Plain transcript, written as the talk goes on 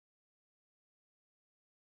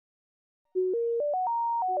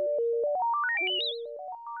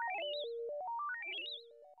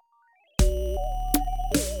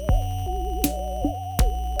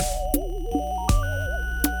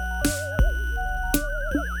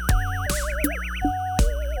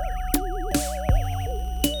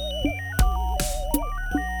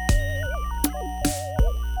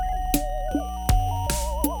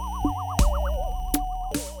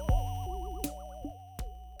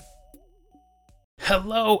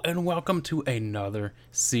Hello and welcome to another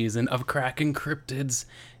season of Cracking Cryptids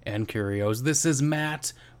and Curios. This is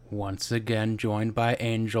Matt, once again joined by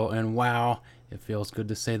Angel, and wow, it feels good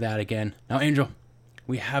to say that again. Now, Angel,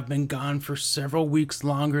 we have been gone for several weeks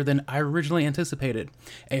longer than I originally anticipated.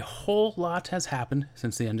 A whole lot has happened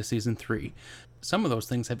since the end of Season 3. Some of those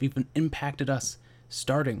things have even impacted us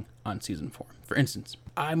starting on Season 4. For instance,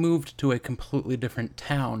 I moved to a completely different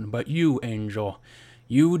town, but you, Angel,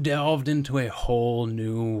 you delved into a whole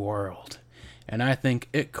new world. And I think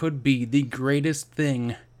it could be the greatest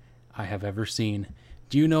thing I have ever seen.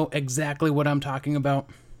 Do you know exactly what I'm talking about?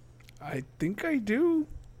 I think I do.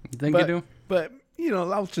 You think you do? But,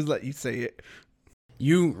 I'll just let you say it.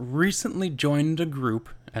 You recently joined a group,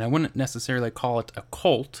 and I wouldn't necessarily call it a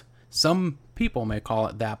cult. Some people may call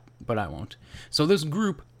it that, but I won't. So this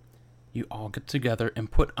group, you all get together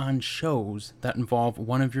and put on shows that involve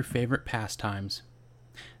one of your favorite pastimes.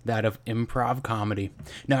 That of improv comedy.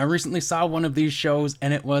 Now, I recently saw one of these shows,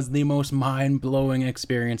 and it was the most mind-blowing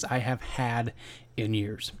experience I have had in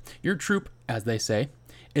years. Your troupe, as they say,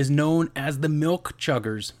 is known as the Milk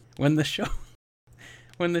Chuggers. When the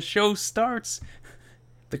show starts,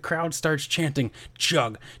 the crowd starts chanting,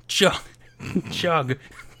 chug, chug, chug,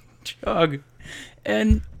 chug,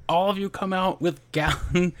 and all of you come out with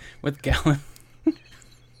gallon.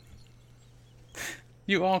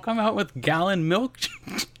 You all come out with gallon milk.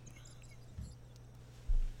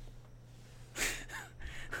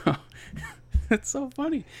 It's so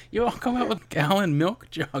funny. You all come out with gallon milk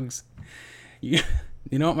jugs. You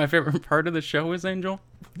know what my favorite part of the show is, Angel?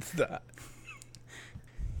 What's that?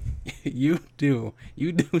 You do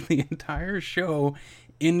the entire show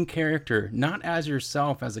in character, not as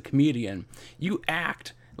yourself as a comedian. You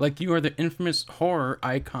act like you are the infamous horror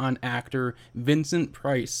icon actor Vincent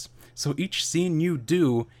Price. So each scene you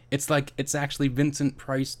do, it's like it's actually Vincent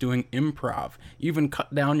Price doing improv. You even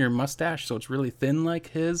cut down your mustache so it's really thin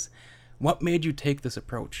like his. What made you take this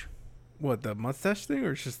approach? What, the mustache thing,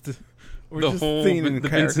 or just the whole the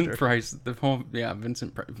Vincent Price,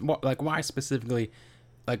 Vincent Price. Like, why specifically,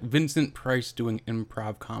 like Vincent Price doing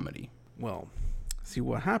improv comedy? Well, see,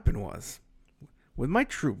 what happened was, with my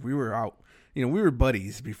troupe, we were out. We were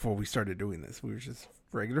buddies before we started doing this. We were just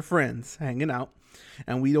regular friends hanging out,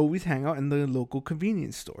 and we'd always hang out in the local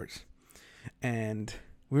convenience stores. And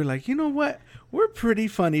we were like, you know what? We're pretty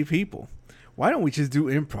funny people. Why don't we just do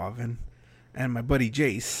improv? And my buddy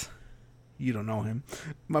Jace, you don't know him.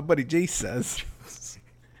 My buddy Jace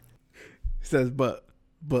says, but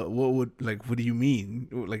what do you mean?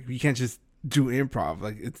 Like, you can't just do improv.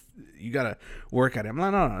 Like, you gotta work at it. I'm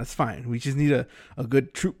like, no, it's fine. We just need a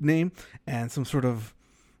good troupe name and some sort of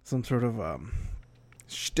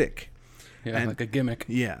shtick. Yeah, and, like a gimmick.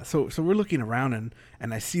 Yeah. So we're looking around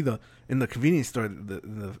and I see in the convenience store in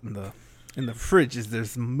the fridge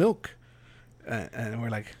there's milk, and we're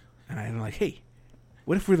like, and I'm like, hey,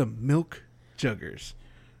 what if we're the Milk Chuggers?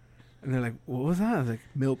 And they're like, what was that? I was like,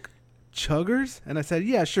 Milk Chuggers? And I said,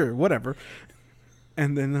 yeah, sure, whatever.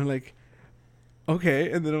 And then they're like, okay.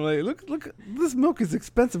 And then I'm like, look, this milk is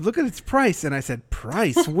expensive. Look at its price. And I said,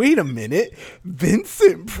 price? Wait a minute.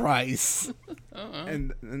 Vincent Price.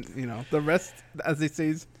 And the rest, as they say,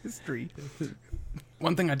 is history.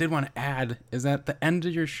 One thing I did want to add is that at the end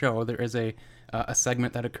of your show, there is a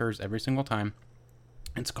segment that occurs every single time.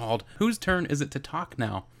 It's called Whose Turn Is It to Talk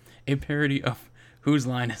Now? A parody of Whose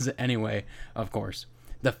Line Is It Anyway, of course.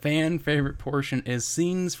 The fan favorite portion is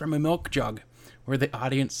Scenes from a Milk Jug, where the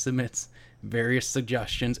audience submits various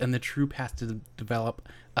suggestions and the troupe has to develop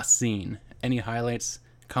a scene. Any highlights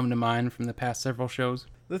come to mind from the past several shows?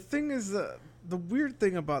 The thing is, the weird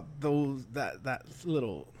thing about that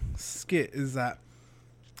little skit is that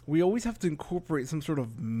we always have to incorporate some sort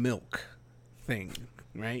of milk thing,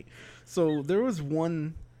 right? So there was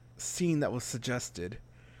one scene that was suggested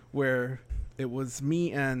where it was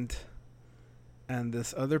me and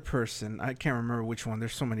this other person. I can't remember which one.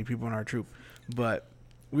 There's so many people in our troupe, but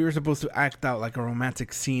we were supposed to act out like a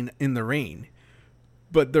romantic scene in the rain,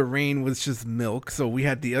 but the rain was just milk. So we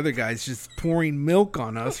had the other guys just pouring milk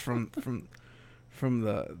on us from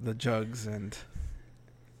the jugs, and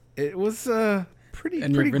it was pretty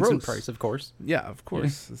and pretty you're Vincent gross. Price, of course. Yeah, of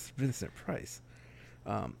course. Yeah. It's Vincent Price.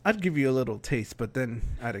 I'd give you a little taste, but then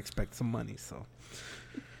I'd expect some money. So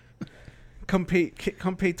come pay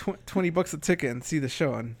 $20 a ticket and see the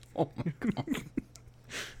show. And oh my God.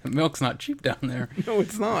 Milk's not cheap down there. No,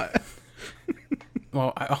 it's not.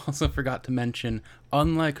 Well, I also forgot to mention,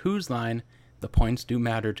 unlike Whose Line, the points do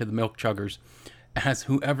matter to the Milk Chuggers, as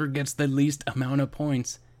whoever gets the least amount of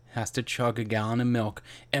points has to chug a gallon of milk.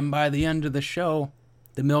 And by the end of the show,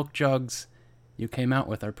 the milk jugs you came out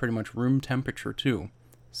with are pretty much room temperature too.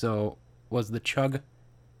 So was the chug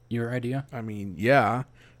your idea? I mean, yeah.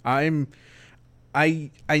 I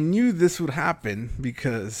knew this would happen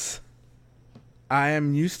because I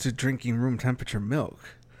am used to drinking room temperature milk.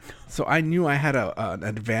 So I knew I had an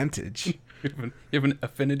advantage. You have an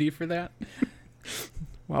affinity for that?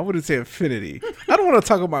 Well, I wouldn't say affinity. I don't want to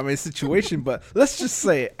talk about my situation, but let's just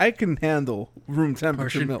say I can handle room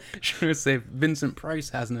temperature milk. Should I say Vincent Price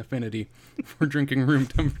has an affinity for drinking room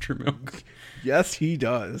temperature milk? Yes, he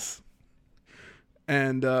does.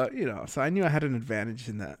 And, so I knew I had an advantage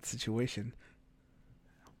in that situation.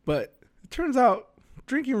 But it turns out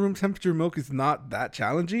drinking room temperature milk is not that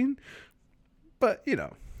challenging. But,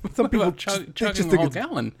 some people chugging a whole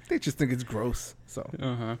gallon. They just think it's gross. So.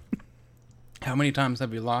 Uh-huh. How many times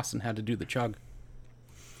have you lost and had to do the chug?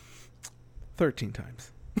 13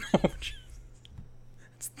 times. Oh, geez.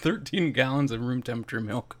 It's 13 gallons of room temperature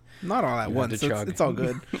milk. Not all at once. It's all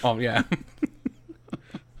good. Oh, yeah.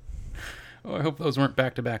 Oh, I hope those weren't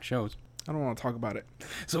back-to-back shows. I don't want to talk about it.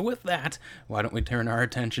 So with that, why don't we turn our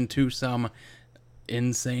attention to some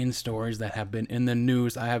insane stories that have been in the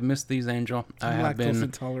news. I have missed these, Angel. I have been lactose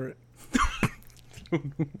intolerant.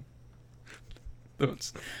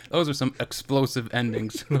 Those are some explosive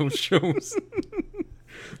endings to those shows.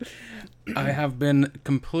 I have been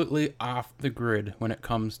completely off the grid when it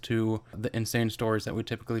comes to the insane stories that we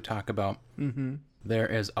typically talk about. Mm-hmm. There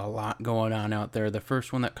is a lot going on out there. The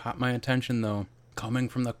first one that caught my attention, though, coming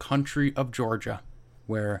from the country of Georgia,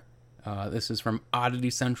 where this is from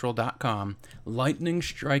OddityCentral.com. Lightning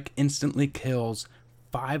strike instantly kills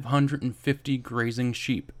 550 grazing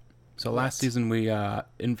sheep. So last season we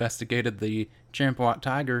investigated the Champawat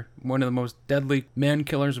tiger, one of the most deadly man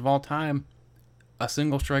killers of all time. A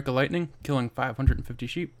single strike of lightning killing 550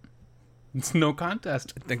 sheep. It's no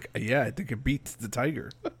contest. I think it beats the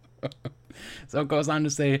tiger. So it goes on to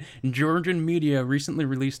say, Georgian media recently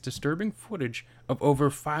released disturbing footage of over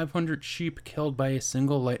 500 sheep killed by a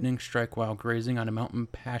single lightning strike while grazing on a mountain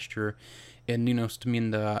pasture in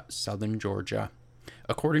Ninostamina, southern Georgia.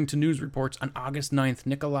 According to news reports, on August 9th,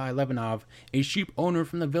 Nikolai Levinov, a sheep owner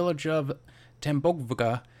from the village of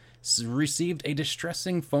Tambovka, received a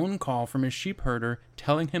distressing phone call from his sheep herder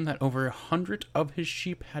telling him that over 100 of his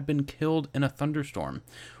sheep had been killed in a thunderstorm.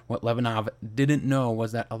 What Levinov didn't know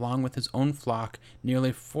was that along with his own flock,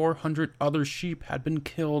 nearly 400 other sheep had been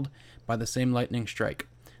killed by the same lightning strike.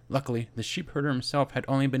 Luckily, the sheep herder himself had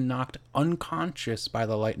only been knocked unconscious by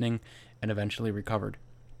the lightning and eventually recovered.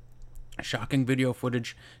 Shocking video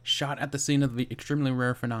footage shot at the scene of the extremely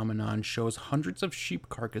rare phenomenon shows hundreds of sheep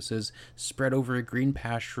carcasses spread over a green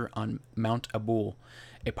pasture on Mount Abul,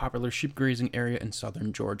 a popular sheep grazing area in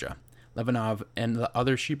southern Georgia. Levinov and the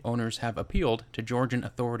other sheep owners have appealed to Georgian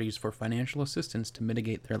authorities for financial assistance to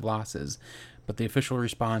mitigate their losses, but the official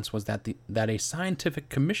response was that a scientific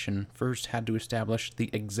commission first had to establish the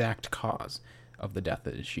exact cause of the death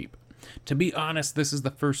of the sheep. To be honest, this is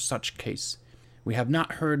the first such case. We have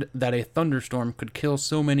not heard that a thunderstorm could kill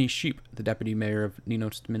so many sheep, the deputy mayor of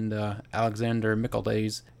Ninostamina, Alexander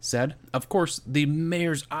Mikaldes, said. Of course, the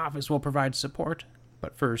mayor's office will provide support,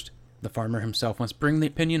 but first, the farmer himself must bring the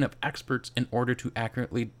opinion of experts in order to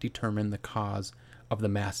accurately determine the cause of the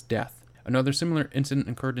mass death. Another similar incident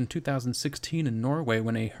occurred in 2016 in Norway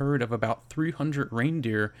when a herd of about 300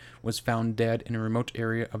 reindeer was found dead in a remote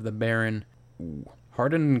area of the barren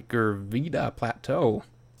Hardangervidda Plateau.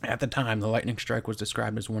 At the time, the lightning strike was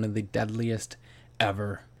described as one of the deadliest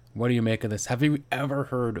ever. What do you make of this? Have you ever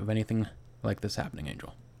heard of anything like this happening,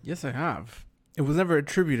 Angel? Yes, I have. It was never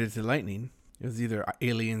attributed to lightning. It was either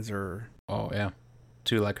aliens or... Oh, yeah.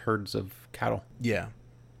 To, like, herds of cattle. Yeah.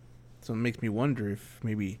 So it makes me wonder if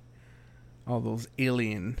maybe all those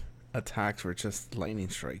alien attacks were just lightning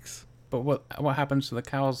strikes. But what happens to the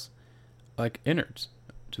cows, like, innards?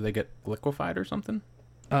 Do they get liquefied or something?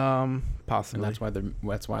 Possibly. And that's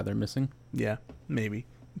why they're missing? Yeah, maybe.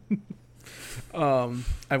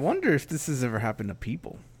 I wonder if this has ever happened to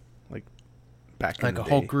people. Like, back in the day. Like a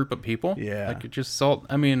whole group of people? Yeah. Like, it just salt...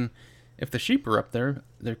 I mean... If the sheep are up there,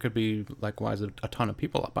 there could be, likewise, a ton of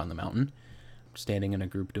people up on the mountain, standing in a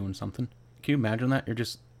group doing something. Can you imagine that?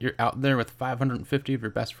 You're out there with 550 of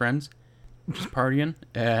your best friends, just partying,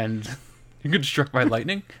 and you get struck by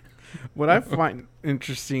lightning? What I find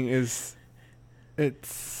interesting is it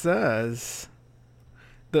says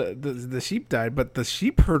the sheep died, but the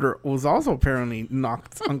sheep herder was also apparently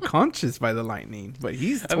knocked unconscious by the lightning. But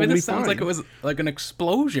he's totally this sounds like it was like an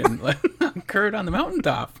explosion like occurred on the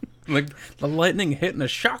mountaintop. Like the lightning hit and a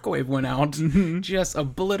shockwave went out, just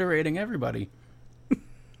obliterating everybody.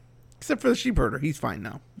 Except for the sheep herder, he's fine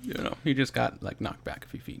now. He just got like knocked back a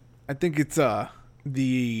few feet. I think it's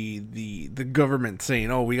the government saying,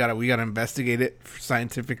 "Oh, we gotta investigate it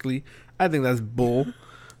scientifically." I think that's bull.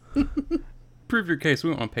 Prove your case.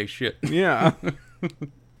 We don't want to pay shit. Yeah.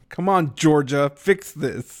 Come on, Georgia, fix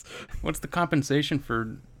this. What's the compensation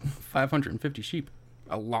for 550 sheep?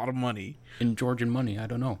 A lot of money. In Georgian money, I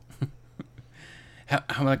don't know.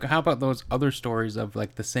 How about those other stories of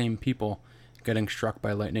like the same people getting struck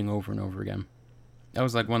by lightning over and over again? That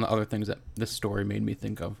was like one of the other things that this story made me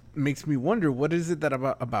think of. Makes me wonder, what is it that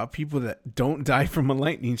about people that don't die from a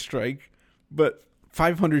lightning strike, but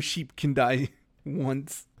 500 sheep can die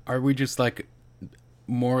once? Are we just like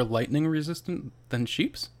more lightning resistant than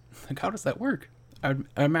sheep's? Like, how does that work? I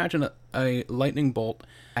imagine a lightning bolt,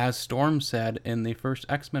 as Storm said in the first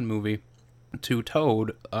X-Men movie to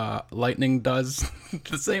Toad, lightning does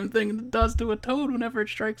the same thing it does to a toad whenever it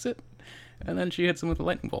strikes it, and then she hits him with a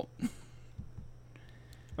lightning bolt.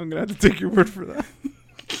 I'm gonna have to take your word for that.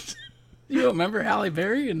 You don't remember Halle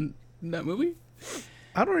Berry in that movie?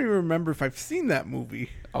 I don't even remember if I've seen that movie.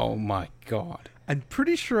 Oh my god. I'm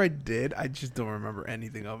pretty sure I did. I just don't remember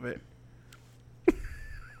anything of it.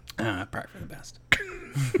 Probably for the best.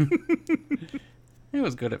 It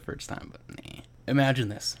was good at first time, but nah. Imagine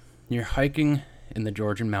this. You're hiking in the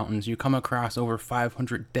Georgian mountains. You come across over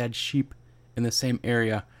 500 dead sheep in the same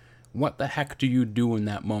area. What the heck do you do in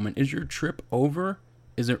that moment? Is your trip over?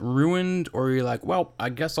 Is it ruined? Or are you like, well, I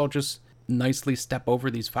guess I'll just nicely step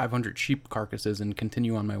over these 500 sheep carcasses and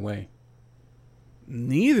continue on my way?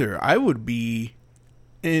 Neither. I would be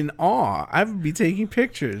in awe. I would be taking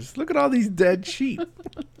pictures. Look at all these dead sheep.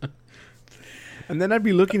 And then I'd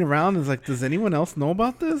be looking around and it's like, does anyone else know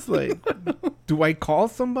about this? Like, do I call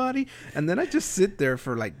somebody? And then I just sit there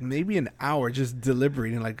for like maybe an hour just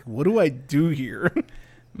deliberating, like, what do I do here?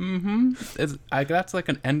 Mm-hmm. That's like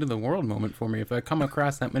an end of the world moment for me. If I come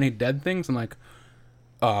across that many dead things, I'm like,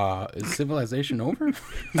 is civilization over?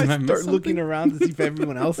 I start looking around to see if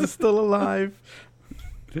everyone else is still alive.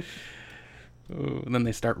 Oh, and then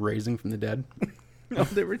they start raising from the dead. No,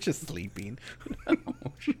 they were just sleeping.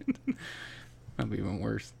 Oh, shit. That'd be even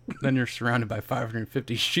worse. Then you're surrounded by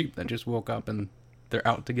 550 sheep that just woke up and they're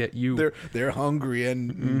out to get you. They're hungry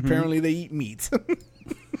and apparently they eat meat.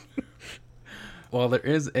 Well, there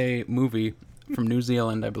is a movie from New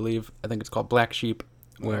Zealand, I believe. I think it's called Black Sheep,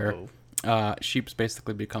 where sheeps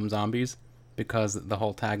basically become zombies because the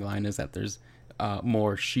whole tagline is that there's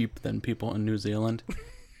more sheep than people in New Zealand.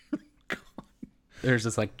 There's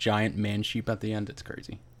this like giant man sheep at the end. It's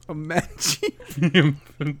crazy. A man sheep? Oh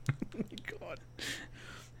my god.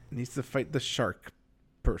 Needs to fight the shark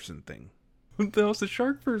person thing. What the hell's the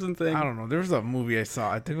shark person thing? I don't know. There was a movie I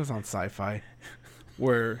saw, I think it was on Sci-Fi,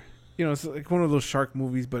 where, you know, it's like one of those shark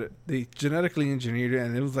movies, but they genetically engineered it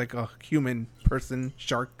and it was like a human person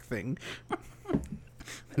shark thing.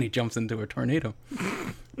 And he jumps into a tornado.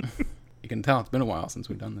 You can tell it's been a while since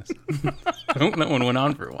we've done this. That one went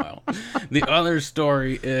on for a while. The other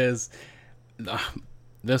story is...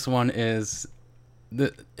 this one is...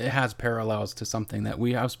 it has parallels to something that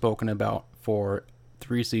we have spoken about for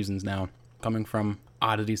 3 seasons now, coming from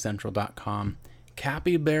odditycentral.com.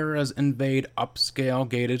 Capybaras invade upscale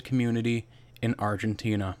gated community in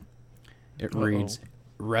Argentina. It reads,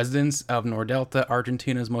 residents of Nordelta,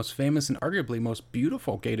 Argentina's most famous and arguably most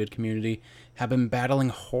beautiful gated community, have been battling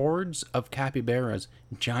hordes of capybaras,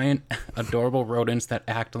 giant, adorable rodents that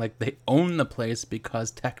act like they own the place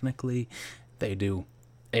because technically they do.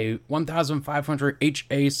 A 1,500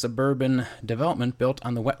 HA suburban development built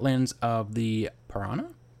on the wetlands of the Parana,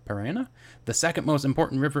 the second most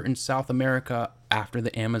important river in South America after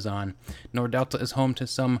the Amazon. Nordelta is home to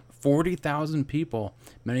some 40,000 people,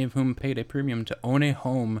 many of whom paid a premium to own a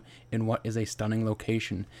home in what is a stunning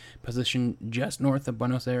location. Positioned just north of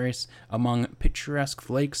Buenos Aires, among picturesque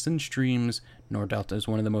lakes and streams, Nordelta is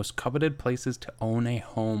one of the most coveted places to own a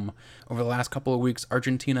home. Over the last couple of weeks,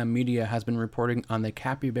 Argentina media has been reporting on the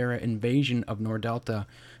capybara invasion of Nordelta.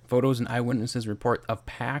 Photos and eyewitnesses report of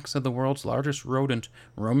packs of the world's largest rodent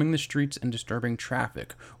roaming the streets and disturbing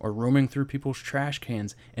traffic, or roaming through people's trash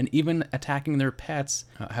cans, and even attacking their pets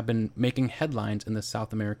have been making headlines in the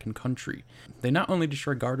South American country. They not only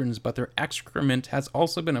destroy gardens, but their excrement has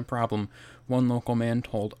also been a problem, one local man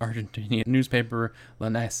told Argentinian newspaper La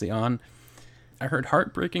Nación. I heard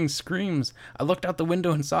heartbreaking screams. I looked out the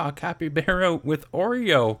window and saw a capybara with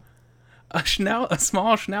Oreo, a small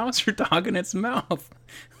schnauzer dog in its mouth.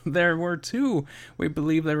 There were 2. We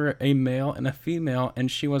believe there were a male and a female, and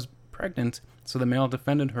she was pregnant, so the male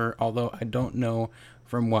defended her, although I don't know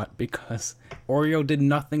from what, because Oreo did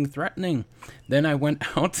nothing threatening. Then I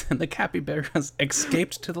went out, and the capybaras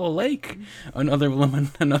escaped to the lake. Another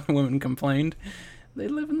woman complained. They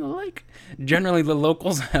live in the lake. Generally, the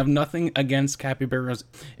locals have nothing against capybaras.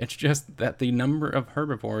 It's just that the number of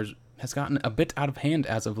herbivores has gotten a bit out of hand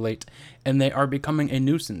as of late, and they are becoming a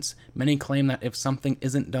nuisance. Many claim that if something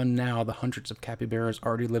isn't done now, the hundreds of capybaras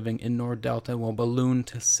already living in Nordelta will balloon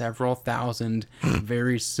to several thousand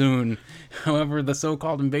very soon. However, the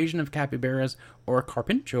so-called invasion of capybaras, or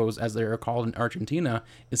carpinchos as they are called in Argentina,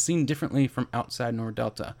 is seen differently from outside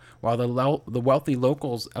Nordelta. While the wealthy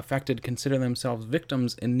locals affected consider themselves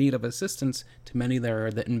victims in need of assistance, to many they are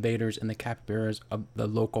the invaders and the capybaras of the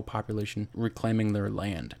local population reclaiming their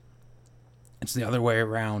land. It's the other way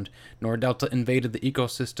around. Nordelta invaded the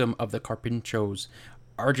ecosystem of the carpinchos.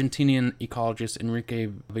 Argentinian ecologist Enrique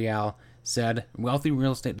Vial said, wealthy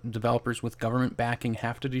real estate developers with government backing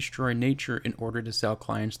have to destroy nature in order to sell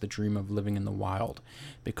clients the dream of living in the wild,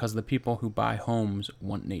 because the people who buy homes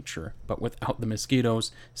want nature, but without the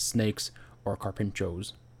mosquitoes, snakes, or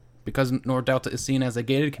carpinchos. Because Nordelta is seen as a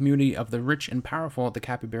gated community of the rich and powerful, the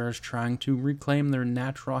capybaras trying to reclaim their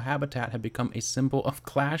natural habitat have become a symbol of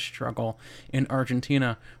class struggle in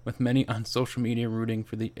Argentina, with many on social media rooting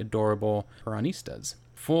for the adorable Peranistas.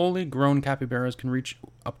 Fully grown capybaras can reach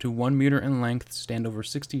up to 1 meter in length, stand over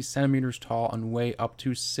 60 centimeters tall, and weigh up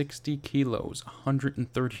to 60 kilos,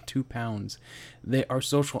 132 pounds. They are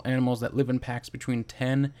social animals that live in packs between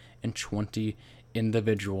 10 and 20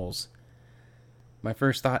 individuals. My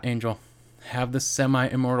first thought, Angel, have the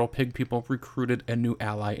semi-immortal pig people recruited a new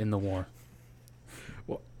ally in the war?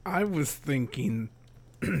 Well, I was thinking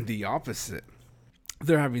the opposite.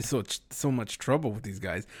 They're having so much trouble with these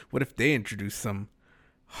guys. What if they introduce some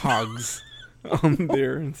hogs on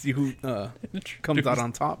there and see who comes out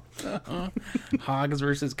on top? Hogs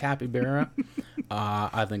versus capybara?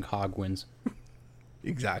 I think hog wins.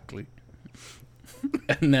 Exactly.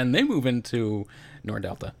 And then they move into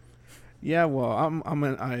Nordelta. Yeah, well,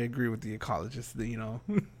 I agree with the ecologist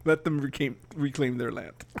that, let them reclaim their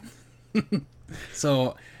land.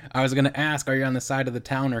 So I was going to ask, are you on the side of the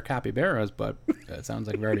town or capybaras? But it sounds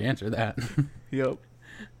like we already answered that. Yep.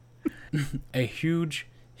 A huge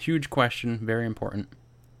question, very important.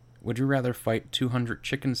 Would you rather fight 200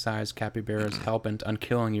 chicken-sized capybaras hell-bent on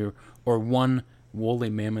killing you, or one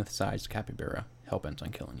woolly mammoth-sized capybara hell-bent on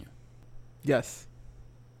killing you? Yes.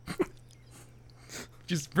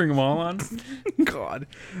 Just bring them all on? God.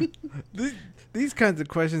 These kinds of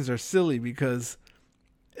questions are silly because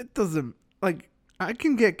it doesn't... I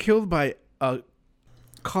can get killed by a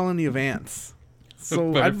colony of ants.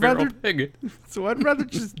 So I'd rather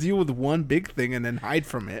just deal with one big thing and then hide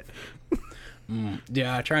from it.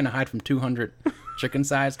 Yeah, trying to hide from 200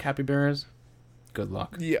 chicken-sized capybaras. Good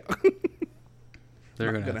luck. Yeah.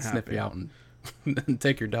 They're going to snip you out and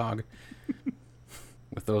take your dog.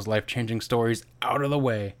 With those life-changing stories out of the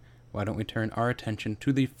way, why don't we turn our attention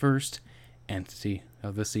to the first entity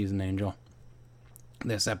of the season, Angel?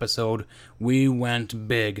 This episode, we went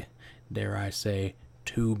big. Dare I say,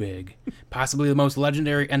 too big. Possibly the most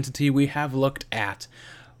legendary entity we have looked at.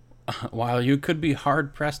 While you could be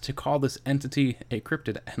hard-pressed to call this entity a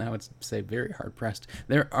cryptid, and I would say very hard-pressed,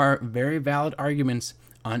 there are very valid arguments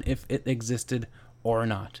on if it existed or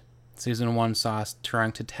not. Season 1 saw us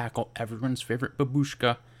trying to tackle everyone's favorite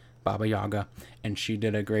babushka, Baba Yaga, and she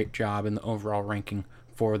did a great job in the overall ranking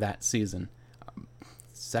for that season.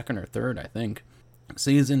 Second or third, I think.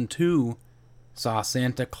 Season 2 saw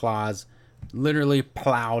Santa Claus literally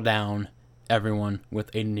plow down everyone with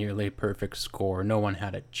a nearly perfect score. No one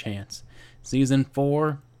had a chance. Season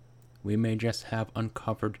 4, we may just have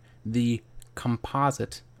uncovered the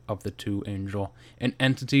composite of the two, Angel. An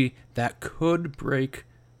entity that could break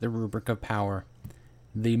the rubric of power.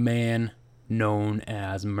 The man known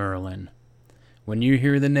as Merlin. When you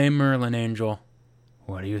hear the name Merlin, Angel,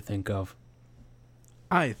 what do you think of?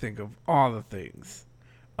 I think of all the things.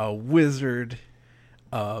 A wizard,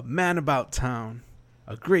 a man about town,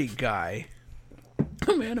 a great guy.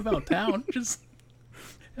 A man about town? Just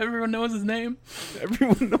everyone knows his name.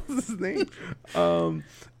 Everyone knows his name.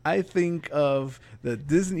 I think of the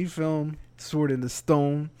Disney film Sword in the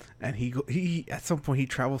Stone, and he at some point he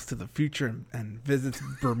travels to the future and visits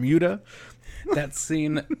Bermuda. That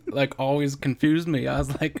scene always confused me. I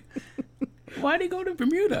was like, why'd he go to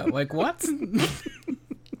Bermuda? What?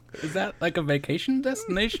 Is that a vacation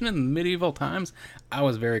destination in medieval times? I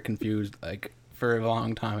was very confused for a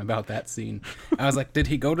long time about that scene. I was like, did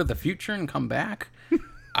he go to the future and come back?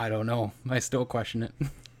 I don't know. I still question it.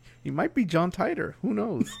 He might be John Titor. Who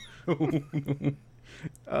knows?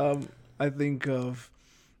 I think of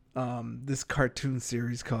this cartoon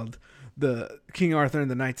series called The King Arthur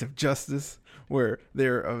and the Knights of Justice, where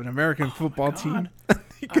they're an American football team.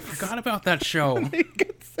 I forgot about that show. They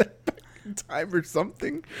get sent back in tribe or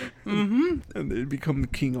something. Mm-hmm. And they become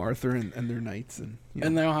King Arthur and their knights. And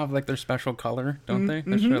they all have like their special color, don't they?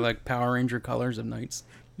 They're sort of like Power Ranger colors of knights.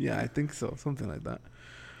 Yeah, I think so. Something like that.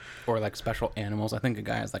 Or like special animals. I think a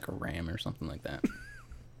guy has like a ram or something like that.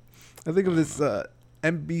 I think of this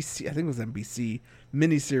NBC, I think it was NBC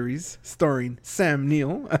miniseries starring Sam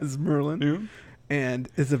Neill as Merlin and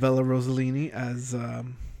Isabella Rossellini as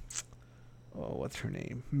what's her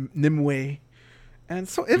name? Nimue. And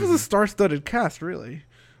so it was a star-studded cast, really.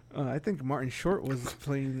 I think Martin Short was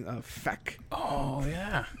playing Feck. Oh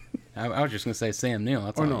yeah, I was just gonna say Sam Neill.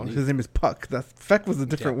 That's no, his name is Puck. Feck was a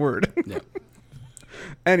different word. Yeah.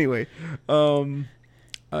 Anyway,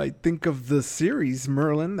 I think of the series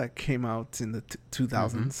Merlin that came out in the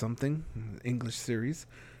 2000 something English series,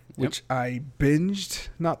 which I binged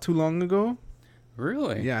not too long ago.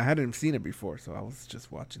 Really? Yeah, I hadn't seen it before, so I was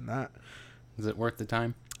just watching that. Is it worth the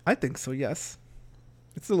time? I think so. Yes,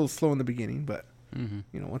 it's a little slow in the beginning, but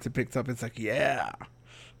once it picks up, it's like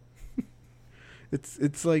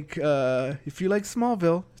it's like if you like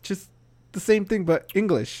Smallville, it's just the same thing but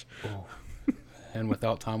English. Oh. And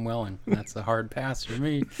without Tom Welling. That's a hard pass for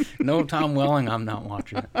me. No Tom Welling, I'm not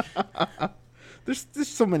watching it. There's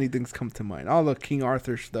so many things come to mind. All the King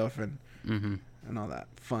Arthur stuff and all that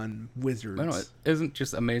fun wizards. I know, it isn't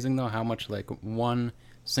just amazing, though, how much, like, one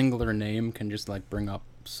singular name can just, like, bring up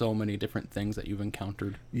so many different things that you've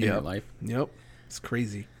encountered in your life. Yep. It's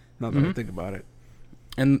crazy, now that I think about it.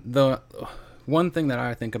 And the one thing that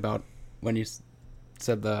I think about when you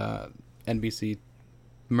said the NBC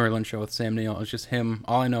Merlin show with Sam Neill, it's just him.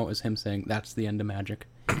 All I know is him saying, "That's the end of magic."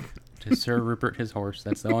 To Sir Rupert his horse.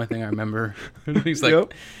 That's the only thing I remember. He's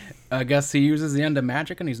like, I guess he uses the end of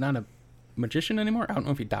magic and he's not a magician anymore. I don't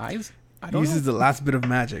know if he dies. I don't know. He uses the last bit of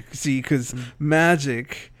magic. See, because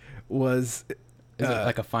magic was... Is it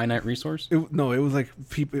like a finite resource? It was like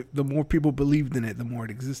people. The more people believed in it, the more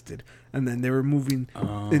it existed. And then they were moving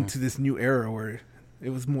into this new era where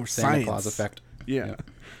it was more Santa science. Claus effect. Yeah.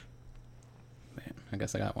 Man, I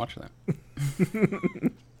guess I gotta watch that.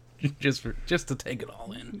 just to take it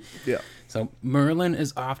all in. Yeah. So Merlin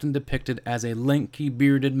is often depicted as a lanky,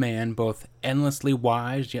 bearded man, both endlessly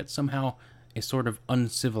wise, yet somehow a sort of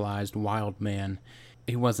uncivilized wild man.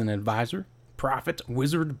 He was an advisor, prophet,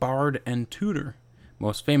 wizard, bard, and tutor.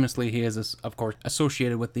 Most famously, he is, of course,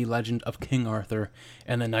 associated with the legend of King Arthur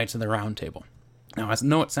and the Knights of the Round Table. Now, I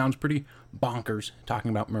know it sounds pretty bonkers talking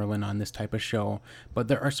about Merlin on this type of show, but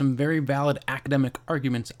there are some very valid academic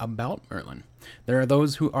arguments about Merlin. There are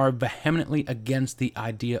those who are vehemently against the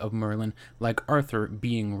idea of Merlin, like Arthur,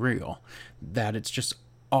 being real, that it's just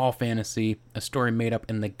all fantasy, a story made up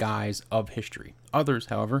in the guise of history. Others,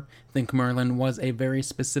 however, think Merlin was a very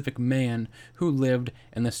specific man who lived,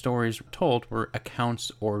 and the stories told were accounts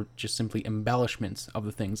or just simply embellishments of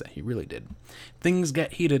the things that he really did. Things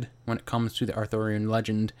get heated when it comes to the Arthurian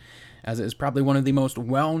legend, as it is probably one of the most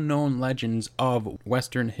well-known legends of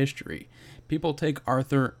Western history. People take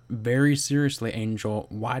Arthur very seriously, Angel.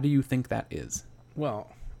 Why do you think that is?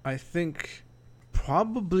 Well, I think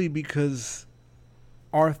probably because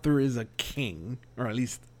Arthur is a king, or at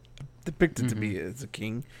least depicted to be as a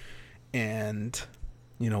king, and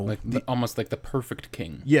like almost like the perfect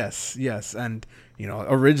king. Yes, and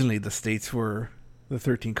originally the states were the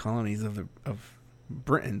 13 colonies of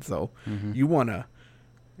Britain, so you want to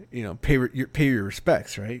pay your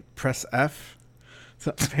respects, right? Press F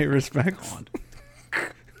to pay respects.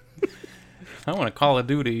 I want a Call of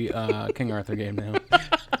Duty King Arthur game now.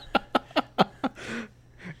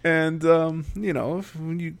 And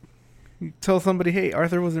when you tell somebody, "Hey,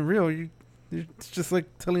 Arthur wasn't real," it's just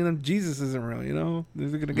like telling them Jesus isn't real.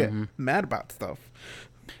 They're gonna get mad about stuff.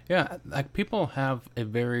 Yeah, like people have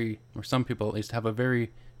or some people at least have a very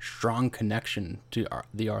strong connection to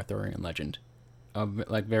the Arthurian legend, of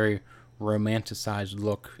like very romanticized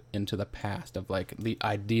look into the past of like the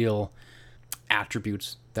ideal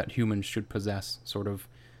attributes that humans should possess, sort of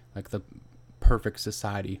like the perfect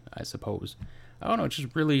society, I suppose. I don't know, it's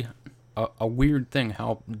just really a weird thing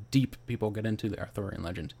how deep people get into the Arthurian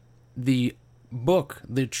legend. The book,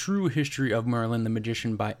 The True History of Merlin the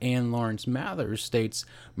Magician by Anne Lawrence Mathers states,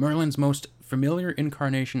 Merlin's most familiar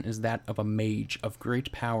incarnation is that of a mage of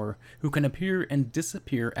great power who can appear and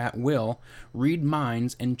disappear at will, read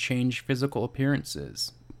minds, and change physical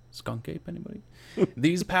appearances. Skunk ape, anybody?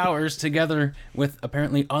 These powers, together with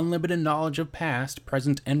apparently unlimited knowledge of past,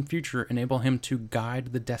 present, and future, enable him to guide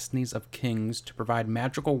the destinies of kings, to provide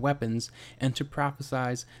magical weapons, and to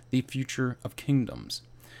prophesize the future of kingdoms.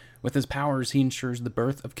 With his powers, he ensures the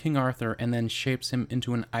birth of King Arthur and then shapes him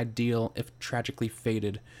into an ideal, if tragically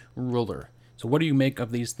fated, ruler. So what do you make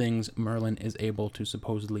of these things Merlin is able to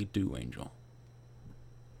supposedly do, Angel?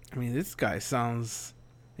 I mean, this guy sounds.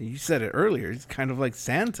 You said it earlier. He's kind of like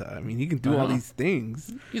Santa. I mean, he can do all these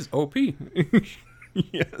things. He's OP.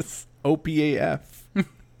 Yes, OPAF.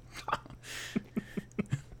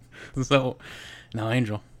 So, now,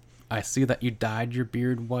 Angel, I see that you dyed your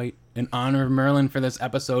beard white in honor of Merlin for this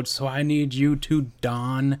episode, so I need you to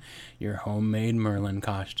don your homemade Merlin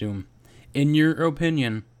costume. In your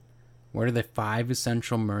opinion, what are the 5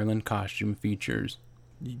 essential Merlin costume features?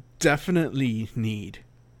 You definitely need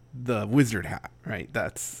the wizard hat, right?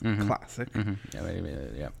 That's classic.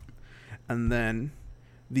 Yeah. And then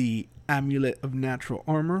the amulet of natural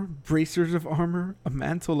armor, bracers of armor, a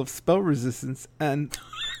mantle of spell resistance, and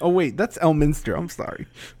oh wait, that's Elminster. I'm sorry.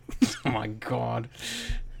 Oh my god.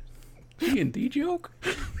 D&D joke?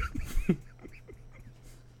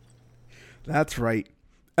 That's right.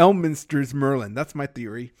 Elminster's Merlin. That's my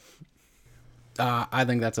theory. I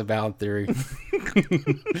think that's a valid theory.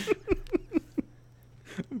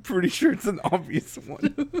 I'm pretty sure it's an obvious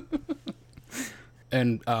one.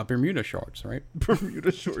 And Bermuda shorts, right?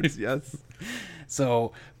 Bermuda shorts, yes.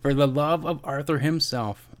 So, for the love of Arthur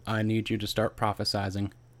himself, I need you to start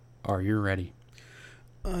prophesizing. Are you ready?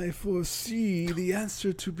 I foresee the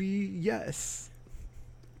answer to be yes.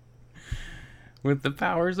 With the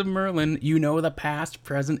powers of Merlin, you know the past,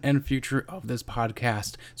 present, and future of this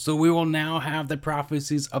podcast. So we will now have the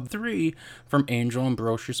prophecies of 3 from Angel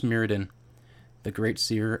Ambrosius Mirrodin, the great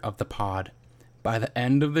seer of the pod. By the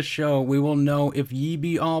end of the show, we will know if ye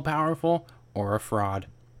be all-powerful or a fraud.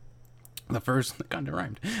 The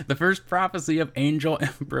first prophecy of Angel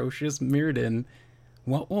Ambrosius Mirrodin.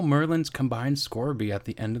 What will Merlin's combined score be at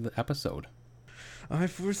the end of the episode? I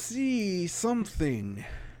foresee something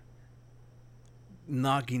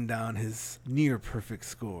knocking down his near perfect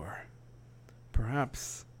score.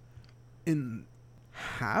 Perhaps in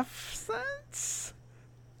half sense?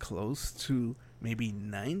 Close to maybe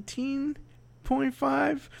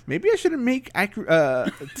 19.5? Maybe I shouldn't make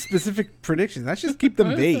specific predictions. I should just keep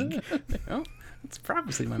them vague. Oh, it's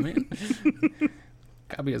prophecy, my man.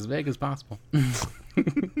 Gotta be as vague as possible.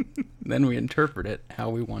 Then we interpret it how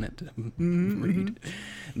we want it to read.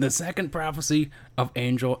 The second prophecy of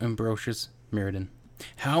Angel Ambrosius Mirrodin.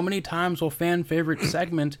 How many times will fan favorite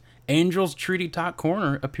segment Angel's Treaty Talk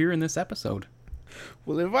Corner appear in this episode?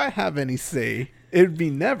 Well, if I have any say, it'd be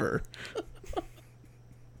never.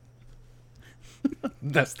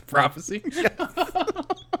 That's the prophecy?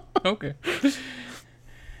 Okay.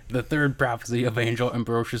 The third prophecy of Angel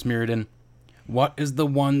Ambrosius Mirrodin. What is the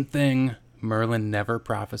one thing Merlin never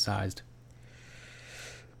prophesied?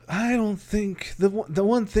 I don't think the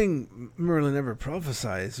one thing Merlin ever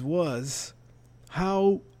prophesied was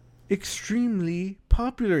how extremely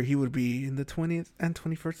popular he would be in the 20th and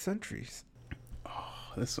 21st centuries. Oh,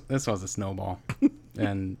 this was a snowball,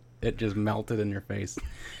 and it just melted in your face.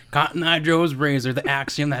 Cotton Eye Joe's razor, the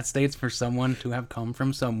axiom that states for someone to have come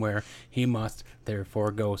from somewhere, he must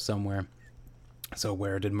therefore go somewhere. So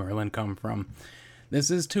where did Merlin come from?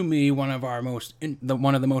 This is, to me, one of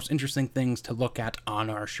the most interesting things to look at on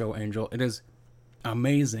our show, Angel. It is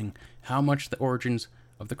amazing how much the origins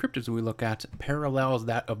of the cryptids we look at parallels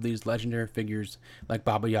that of these legendary figures like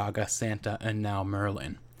Baba Yaga, Santa, and now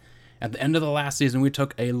Merlin. At the end of the last season, we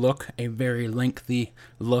took a very lengthy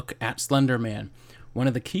look at Slender Man. One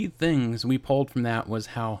of the key things we pulled from that was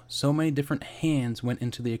how so many different hands went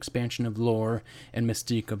into the expansion of lore and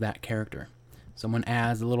mystique of that character. Someone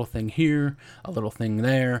adds a little thing here, a little thing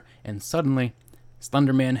there, and suddenly,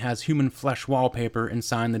 Slender Man has human flesh wallpaper and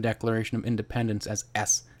signed the Declaration of Independence as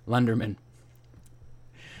S. Lenderman.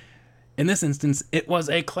 In this instance, it was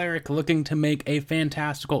a cleric looking to make a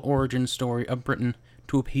fantastical origin story of Britain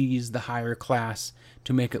to appease the higher class,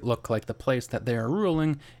 to make it look like the place that they are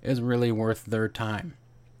ruling is really worth their time.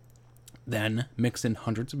 Then, mix in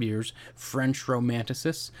hundreds of years, French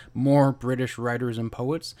romanticists, more British writers and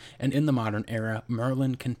poets, and in the modern era,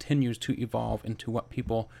 Merlin continues to evolve into what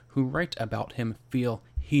people who write about him feel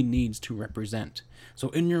he needs to represent. So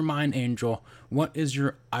in your mind, Angel, what is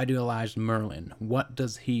your idealized Merlin? What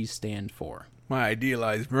does he stand for? My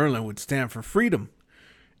idealized Merlin would stand for freedom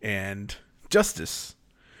and justice.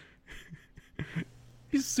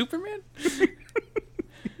 He's Superman?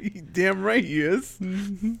 Damn right he is.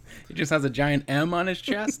 He just has a giant M on his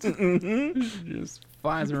chest. Just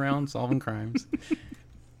flies around solving crimes.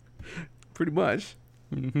 Pretty much.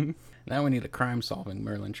 Now we need a crime-solving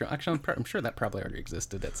Merlin show. Actually, I'm sure that probably already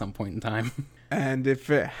existed at some point in time. And if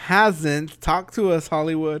it hasn't, talk to us,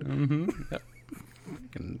 Hollywood. Yep. You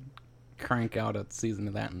can crank out a season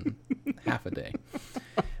of that in half a day.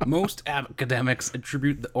 Most academics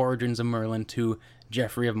attribute the origins of Merlin to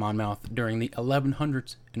Geoffrey of Monmouth during the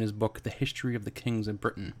 1100s in his book, The History of the Kings of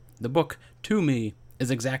Britain. The book, to me, is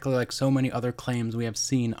exactly like so many other claims we have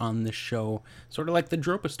seen on this show, sort of like the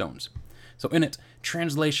Dropa stones. So in it,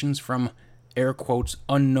 translations from, air quotes,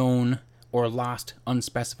 unknown or lost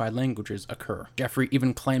unspecified languages occur. Geoffrey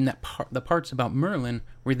even claimed that the parts about Merlin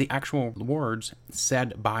were the actual words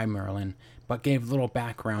said by Merlin, but gave little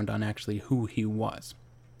background on actually who he was.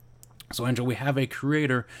 So, Angel, we have a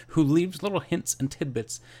creator who leaves little hints and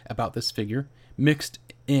tidbits about this figure, mixed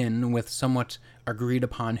in with somewhat agreed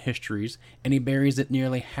upon histories, and he buries it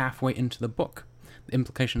nearly halfway into the book. The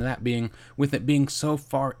implication of that being, with it being so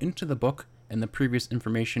far into the book, and the previous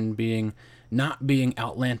information not being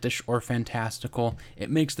outlandish or fantastical, it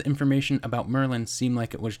makes the information about Merlin seem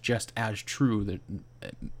like it was just as true. That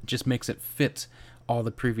it just makes it fit all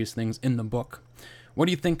the previous things in the book. What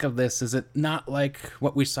do you think of this? Is it not like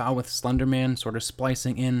what we saw with Slender Man, sort of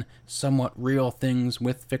splicing in somewhat real things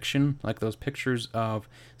with fiction, like those pictures of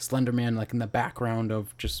Slender Man, like in the background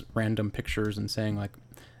of just random pictures and saying like,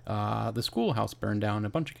 the schoolhouse burned down, a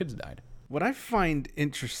bunch of kids died? What I find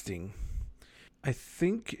interesting, I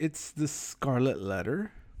think it's The Scarlet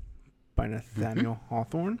Letter by Nathaniel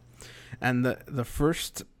Hawthorne. And the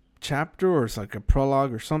first chapter, or it's like a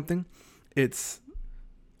prologue or something, it's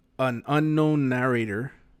an unknown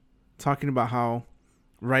narrator talking about how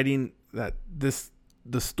writing that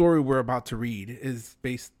the story we're about to read is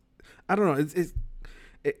based, I don't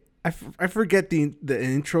know, I forget the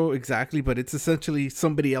intro exactly, but it's essentially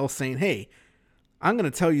somebody else saying, hey, I'm going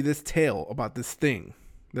to tell you this tale about this thing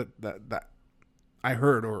that I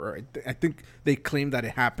heard, or I think they claimed that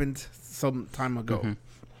it happened some time ago. Mm-hmm.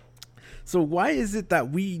 So why is it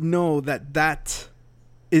that we know that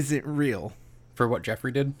isn't real? For what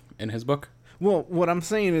Geoffrey did in his book? Well, what I'm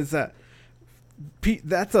saying is that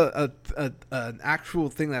that's an actual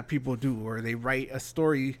thing that people do, or they write a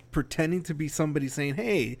story pretending to be somebody saying,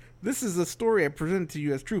 hey, this is a story I presented to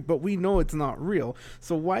you as true, but we know it's not real.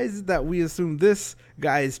 So why is it that we assume this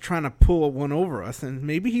guy is trying to pull one over us? And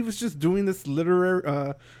maybe he was just doing this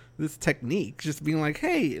literary, this technique, just being like,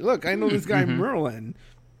 hey, look, I know this guy Merlin.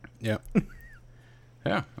 Yeah.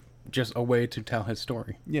 Yeah. Just a way to tell his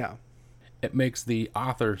story. Yeah. It makes the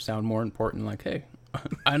author sound more important, like, hey,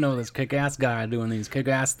 I know this kick-ass guy doing these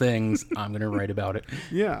kick-ass things. I'm going to write about it.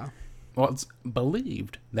 Yeah. Well, it's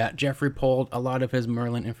believed that Geoffrey pulled a lot of his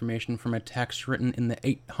Merlin information from a text written in the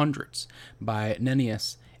 800s by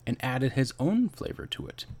Nennius and added his own flavor to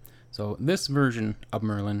it. So this version of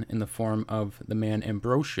Merlin, in the form of the man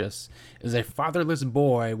Ambrosius, is a fatherless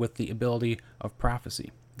boy with the ability of prophecy.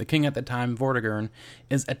 The king at the time, Vortigern,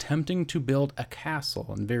 is attempting to build a castle,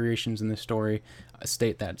 and variations in the story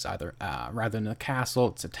state that it's either, rather than a castle,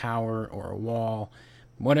 it's a tower or a wall.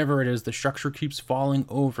 Whatever it is, the structure keeps falling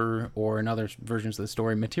over, or in other versions of the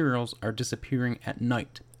story, materials are disappearing at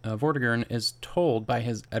night. Vortigern is told by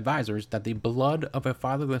his advisors that the blood of a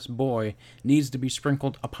fatherless boy needs to be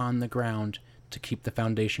sprinkled upon the ground to keep the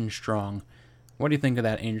foundation strong. What do you think of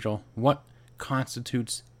that, Angel? What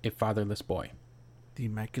constitutes a fatherless boy? The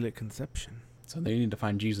Immaculate Conception. So they need to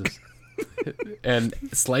find Jesus and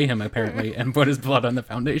slay him, apparently, and put his blood on the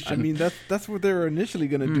foundation. I mean, that's what they were initially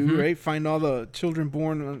going to do, right? Find all the children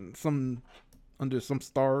born under some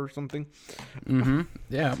star or something. Mm-hmm.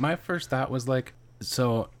 Yeah, my first thought was like,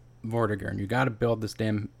 so Vortigern, you got to build this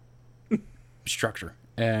damn structure,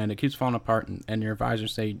 and it keeps falling apart, and your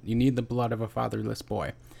advisors say you need the blood of a fatherless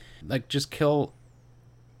boy. Like, just kill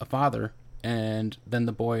a father, and then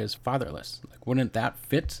the boy is fatherless. Like, wouldn't that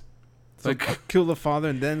fit? So like, kill the father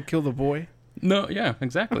and then kill the boy? No, yeah,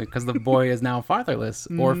 exactly, because the boy is now fatherless.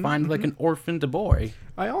 Or find like an orphaned boy.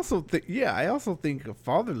 I also think a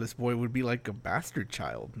fatherless boy would be like a bastard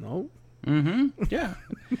child. No. Mm-hmm. Yeah.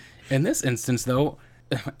 In this instance, though,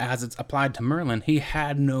 as it's applied to Merlin, he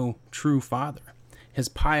had no true father. His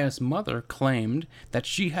pious mother claimed that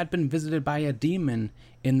she had been visited by a demon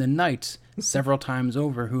in the night several times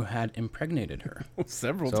over who had impregnated her.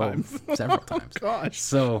 Several times. Several times. Gosh.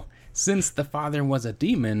 So, since the father was a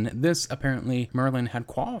demon, this apparently Merlin had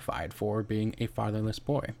qualified for being a fatherless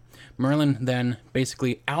boy. Merlin then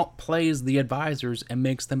basically outplays the advisors and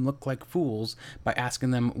makes them look like fools by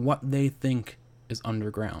asking them what they think is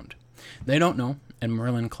underground. They don't know, and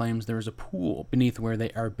Merlin claims there is a pool beneath where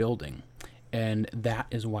they are building, and that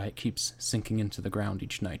is why it keeps sinking into the ground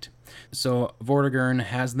each night. So Vortigern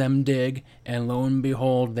has them dig, and lo and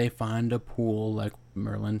behold, they find a pool, like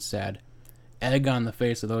Merlin said. Egg on the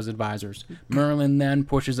face of those advisors. Merlin then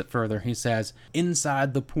pushes it further. He says,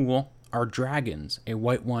 inside the pool are dragons, a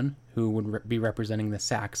white one who would be representing the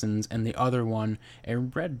Saxons, and the other one a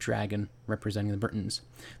red dragon representing the Britons.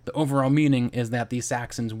 The overall meaning is that the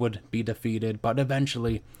Saxons would be defeated, but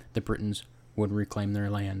eventually the Britons would reclaim their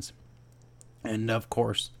lands. And of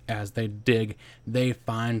course, as they dig, they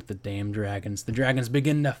find the damn dragons. The dragons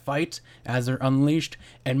begin to fight as they're unleashed,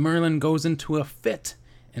 and Merlin goes into a fit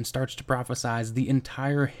and starts to prophesize the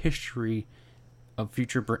entire history of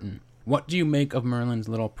future Britain. What do you make of Merlin's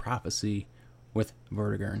little prophecy with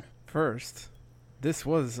Vortigern? First, this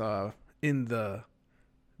was in the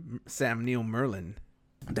Sam Neill Merlin.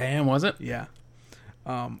 Damn, was it? Yeah.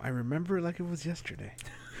 I remember it like it was yesterday.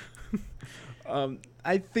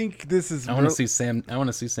 I think this is. I want to see Sam. I want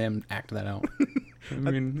to see Sam act that out. I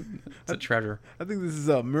mean, it's a treasure. I think this is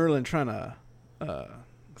Merlin trying to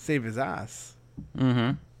save his ass.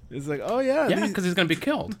 Mm-hmm. It's like, oh yeah, yeah, because he's gonna be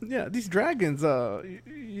killed. Yeah, these dragons.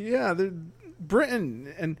 Yeah, they're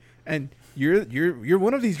Britain, and you're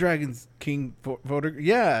one of these dragons, King Voter.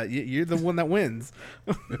 Yeah, you're the one that wins.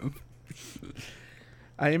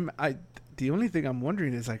 The only thing I'm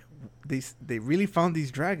wondering is like, they really found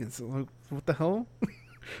these dragons. Like, what the hell?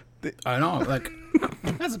 I know, like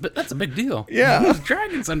that's a big deal. Yeah, there's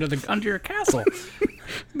dragons under your castle.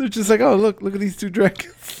 They're just like, oh look at these two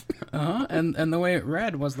dragons. And the way it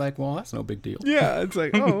read was like, well, that's no big deal. Yeah, it's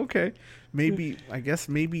like, oh okay, maybe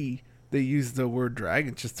they use the word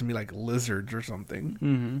dragon just to mean like lizards or something.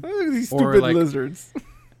 Mm-hmm. Look at these stupid lizards.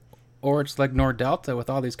 Or it's like Nordelta with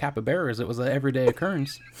all these capybaras. It was an everyday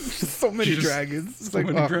occurrence. So many dragons. It's like,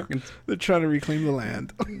 dragons. They're trying to reclaim the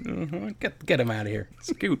land. Get them out of here.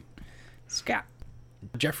 Scoot. Scat.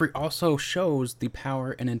 Geoffrey also shows the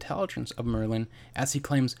power and intelligence of Merlin, as he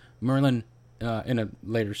claims Merlin, in a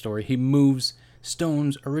later story, he moves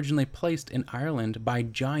stones originally placed in Ireland by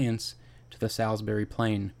giants to the Salisbury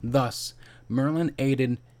Plain. Thus, Merlin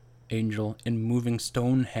aided Angel in moving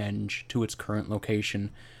Stonehenge to its current location.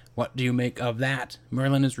 What do you make of that?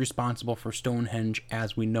 Merlin is responsible for Stonehenge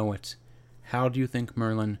as we know it. How do you think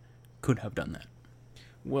Merlin could have done that?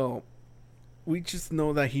 Well, we just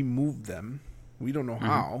know that he moved them. We don't know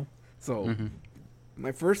how. So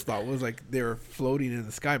my first thought was like they were floating in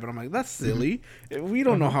the sky, but I'm like, that's silly. We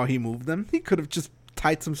don't know how he moved them. He could have just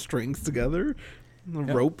tied some strings together, a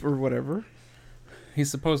rope or whatever. He's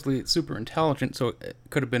supposedly super intelligent, so it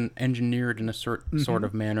could have been engineered in a sort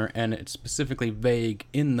of manner, and it's specifically vague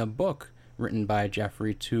in the book written by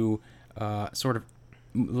Geoffrey to sort of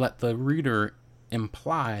let the reader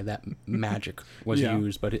imply that magic was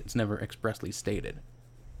used, but it's never expressly stated.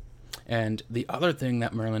 And the other thing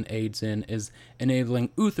that Merlin aids in is enabling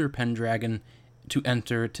Uther Pendragon to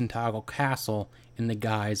enter Tintagel Castle in the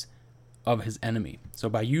guise of his enemy. So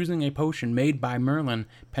by using a potion made by Merlin,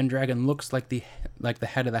 Pendragon looks like the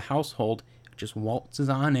head of the household, just waltzes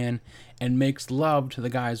on in and makes love to the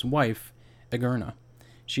guy's wife, Egerna.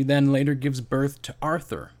 She then later gives birth to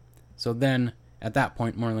Arthur. So then, at that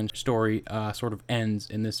point, Merlin's story sort of ends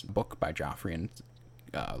in this book by Geoffrey, and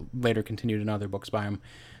later continued in other books by him.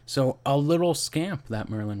 So a little scamp, that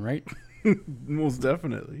Merlin, right? Most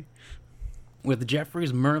definitely. With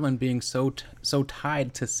Geoffrey's Merlin being so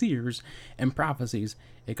tied to seers and prophecies,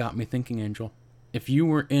 it got me thinking, Angel. If you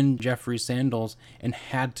were in Geoffrey's sandals and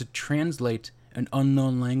had to translate an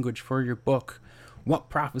unknown language for your book, what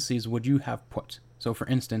prophecies would you have put? So, for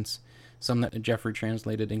instance, some that Geoffrey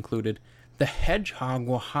translated included, the hedgehog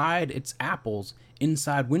will hide its apples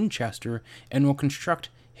inside Winchester and will construct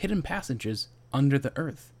hidden passages under the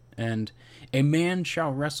earth. And a man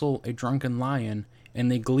shall wrestle a drunken lion,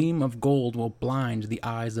 and the gleam of gold will blind the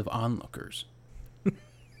eyes of onlookers.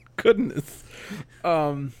 Goodness.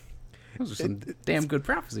 Those are some damn good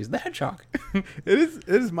prophecies. The hedgehog. It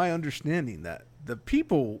is my understanding that the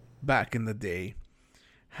people back in the day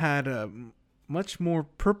had much more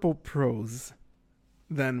purple prose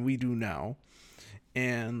than we do now.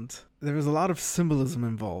 And there was a lot of symbolism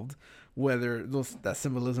involved. Whether that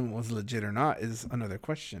symbolism was legit or not is another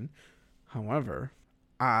question. However,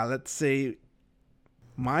 let's say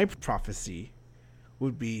my prophecy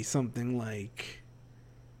would be something like,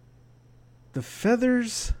 the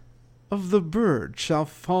feathers of the bird shall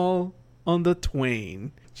fall on the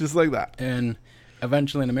twain. Just like that. And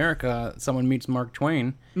eventually in America, someone meets Mark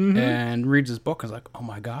Twain and reads his book and is like, oh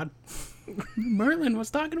my God, Merlin was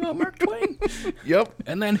talking about Mark Twain. Yep.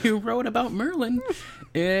 And then who wrote about Merlin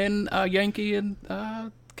in Yankee and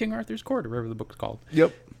King Arthur's Court, or whatever the book's called.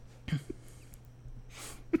 Yep.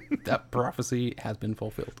 That prophecy has been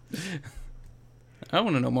fulfilled. I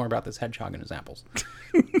want to know more about this hedgehog and his apples.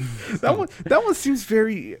 That one seems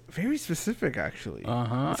very, very specific, actually.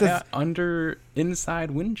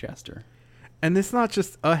 Inside Winchester. And it's not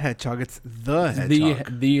just a hedgehog; it's the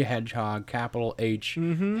hedgehog. The hedgehog, capital H.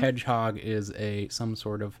 Mm-hmm. Hedgehog is some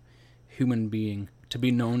sort of human being. To be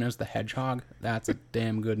known as the hedgehog, that's a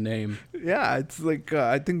damn good name. Yeah, it's like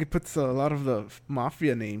I think it puts a lot of the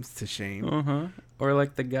mafia names to shame. Or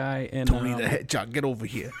like the guy in Tony the Hedgehog, get over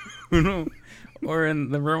here. Or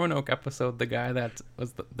in the Roanoke episode, the guy that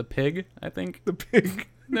was the pig, I think. The pig.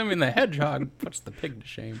 I mean, the hedgehog puts the pig to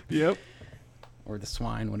shame. Yep. Or the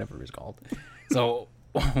swine, whatever it's called. So,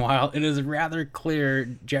 while it is rather clear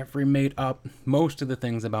Geoffrey made up most of the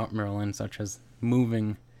things about Merlin, such as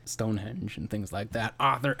moving Stonehenge and things like that,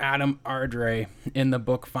 author Adam Ardrey in the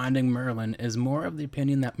book Finding Merlin is more of the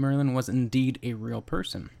opinion that Merlin was indeed a real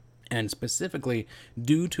person. And specifically,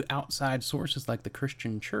 due to outside sources like the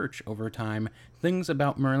Christian Church over time, things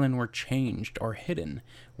about Merlin were changed or hidden.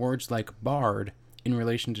 Words like bard, in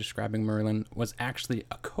relation to describing Merlin, was actually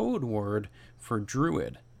a code word for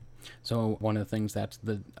druid. So one of the things that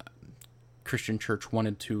the Christian Church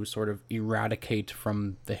wanted to sort of eradicate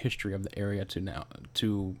from the history of the area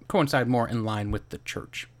to coincide more in line with the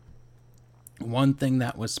church. One thing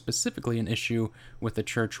that was specifically an issue with the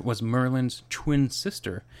church was Merlin's twin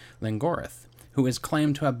sister, Langorith, who is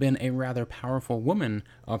claimed to have been a rather powerful woman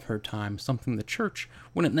of her time, something the church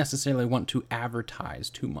wouldn't necessarily want to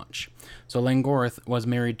advertise too much. So Langorith was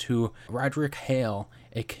married to Roderick Hale,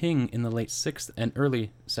 a king in the late 6th and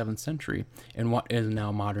early 7th century in what is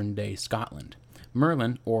now modern-day Scotland.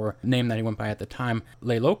 Merlin, or name that he went by at the time,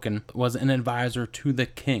 Lailoken, was an advisor to the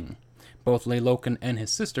king. Both Lailoken and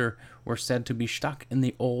his sister were said to be stuck in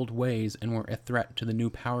the old ways and were a threat to the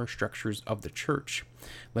new power structures of the church.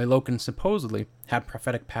 Lailoken supposedly had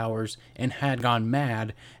prophetic powers and had gone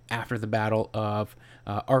mad after the Battle of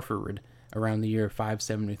Arthuried around the year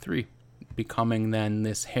 573, becoming then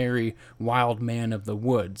this hairy, wild man of the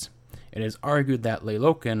woods. It is argued that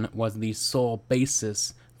Lailoken was the sole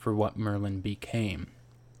basis for what Merlin became.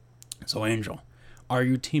 So, Angel, are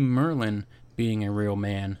you Team Merlin being a real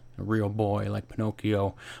man, a real boy like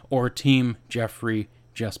Pinocchio, or Team Geoffrey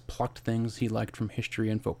just plucked things he liked from history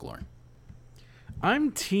and folklore?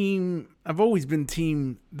 I've always been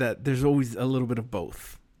team that there's always a little bit of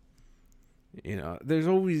both. You know, there's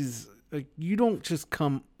always, like, you don't just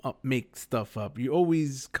come up, make stuff up. You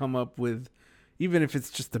always come up with, even if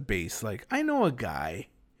it's just a base, like, I know a guy,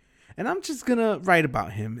 and I'm just gonna write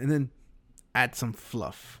about him, and then add some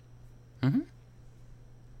fluff. Mm-hmm.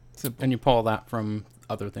 Simple. And you pull that from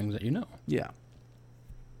other things that you know. Yeah.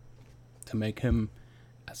 To make him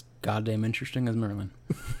as goddamn interesting as Merlin.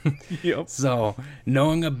 Yep. So,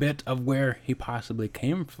 knowing a bit of where he possibly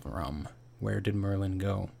came from, where did Merlin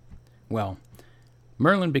go? Well,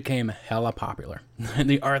 Merlin became hella popular.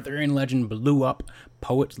 The Arthurian legend blew up.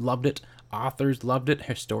 Poets loved it. Authors loved it.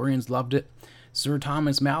 Historians loved it. Sir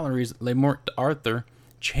Thomas Malory's Le Morte d'Arthur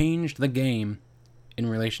changed the game in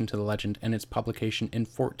relation to the legend and its publication in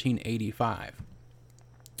 1485.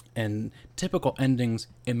 And typical endings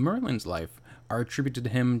in Merlin's life are attributed to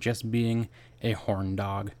him just being a horn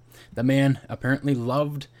dog. The man apparently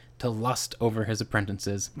loved to lust over his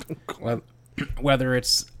apprentices. Whether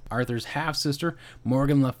it's Arthur's half-sister,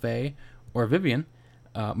 Morgan Le Fay, or Vivian,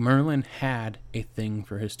 Merlin had a thing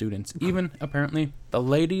for his students. Even, apparently, the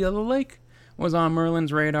Lady of the Lake was on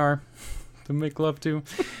Merlin's radar to make love to.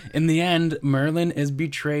 In the end, Merlin is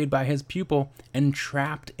betrayed by his pupil and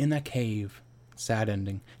trapped in a cave. Sad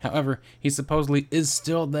ending. However, he supposedly is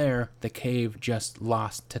still there. The cave just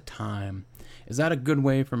lost to time. Is that a good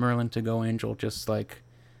way for Merlin to go, Angel? Just like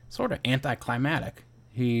sort of anticlimactic.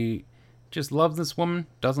 He just loves this woman,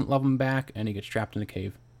 doesn't love him back, and he gets trapped in a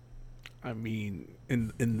cave. I mean,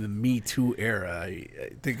 in the Me Too era, I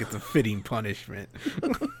think it's a fitting punishment.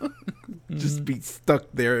 Just be stuck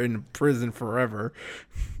there in prison forever.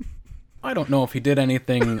 I don't know if he did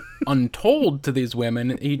anything untold to these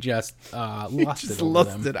women. He just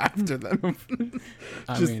lusted after them.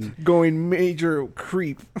 I mean, going major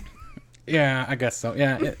creep. Yeah, I guess so.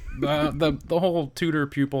 Yeah, the whole tutor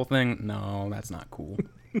pupil thing. No, that's not cool.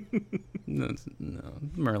 No,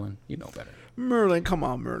 Merlin, you know better. Merlin, come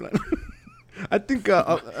on, Merlin. I think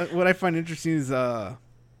what I find interesting is I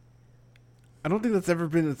don't think that's ever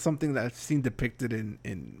been something that I've seen depicted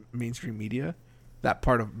in mainstream media. That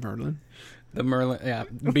part of Merlin. The Merlin, yeah,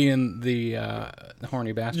 being the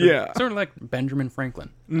horny bastard. Yeah. Sort of like Benjamin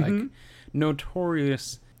Franklin. Mm-hmm. Like,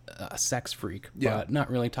 notorious sex freak, yeah, but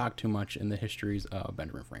not really talked too much in the histories of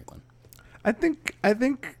Benjamin Franklin. I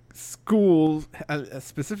think schools,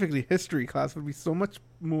 specifically history class, would be so much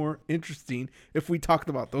more interesting if we talked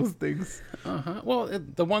about those things. Well,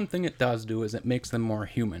 the one thing it does do is it makes them more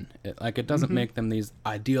human. It doesn't make them these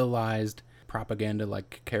idealized propaganda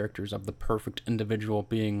like characters of the perfect individual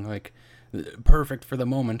being like perfect for the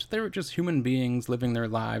moment. They were just human beings living their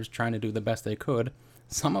lives, trying to do the best they could.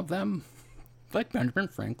 Some of them, like Benjamin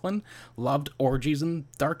Franklin, loved orgies in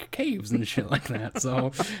dark caves and shit like that.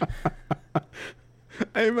 So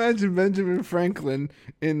I imagine Benjamin Franklin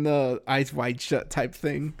in the Eyes Wide Shut type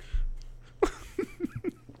thing.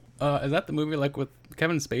 Is that the movie like with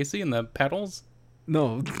Kevin Spacey and the pedals?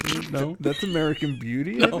 No, No? that's American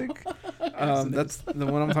Beauty. No. I think that's the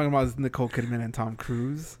one I'm talking about. Is Nicole Kidman and Tom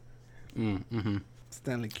Cruise. Mm-hmm.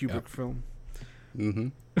 Stanley Kubrick film. Mm-hmm.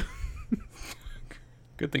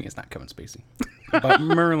 Good thing it's not Kevin Spacey. But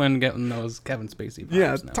Merlin getting those Kevin Spacey vibes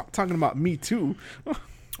Yeah, now. talking about Me Too.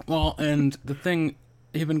 Well, and the thing,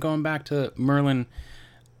 even going back to Merlin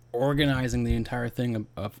organizing the entire thing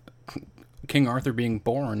of King Arthur being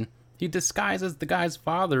born, he disguises the guy's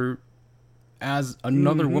father as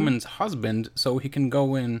another woman's husband so he can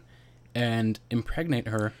go in and impregnate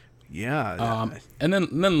her. Yeah. And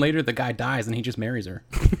then later the guy dies and he just marries her.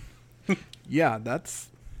 Yeah, that's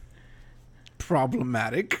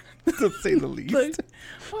problematic, to say the least.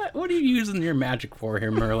 Like, what are you using your magic for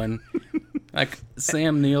here, Merlin? Like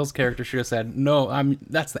Sam Neill's character should have said, "No,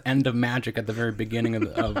 that's the end of magic at the very beginning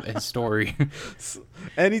of his story."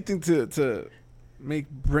 Anything to make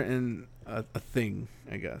Britain a thing,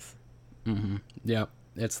 I guess. Mm-hmm. Yep,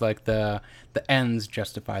 it's like the ends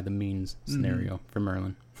justify the means scenario for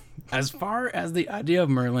Merlin. As far as the idea of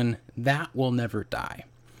Merlin, that will never die.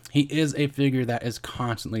 He is a figure that is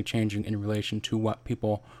constantly changing in relation to what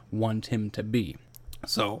people want him to be.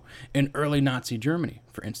 So, in early Nazi Germany,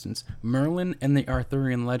 for instance, Merlin and the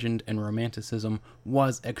Arthurian legend and Romanticism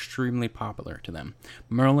was extremely popular to them.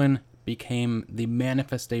 Merlin became the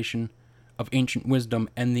manifestation of ancient wisdom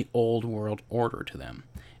and the old world order to them.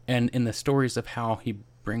 And in the stories of how he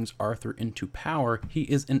brings Arthur into power, he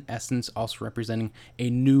is in essence also representing a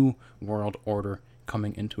new world order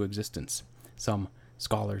coming into existence. Some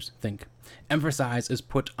scholars think. Emphasis is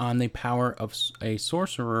put on the power of a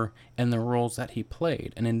sorcerer and the roles that he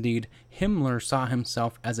played, and indeed Himmler saw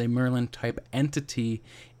himself as a Merlin-type entity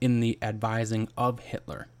in the advising of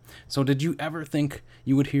Hitler. So did you ever think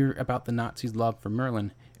you would hear about the Nazis' love for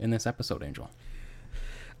Merlin in this episode, Angel?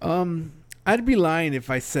 I'd be lying if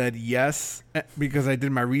I said yes, because I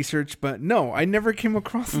did my research, but no, I never came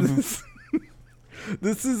across this.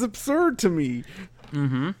 This is absurd to me.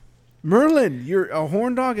 Mm-hmm. Merlin, you're a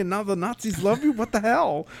horn dog and now the Nazis love you? What the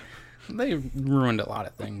hell? They ruined a lot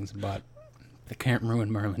of things, but they can't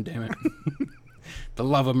ruin Merlin, damn it. The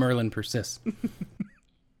love of Merlin persists.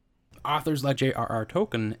 Authors like J.R.R.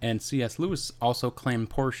 Tolkien and C.S. Lewis also claim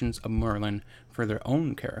portions of Merlin for their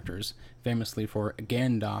own characters, famously for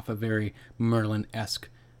Gandalf, a very Merlin-esque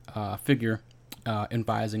figure,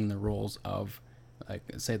 advising the roles of, like,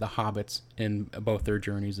 say, the hobbits in both their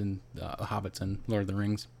journeys in the Hobbits and Lord of the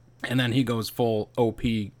Rings. And then he goes full OP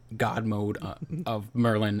God mode of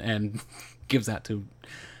Merlin and gives that to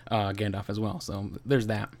Gandalf as well. So there's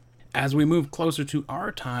that. As we move closer to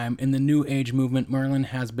our time in the New Age movement, Merlin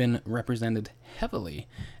has been represented heavily.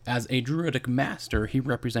 As a druidic master, he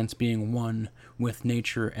represents being one with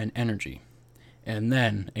nature and energy. And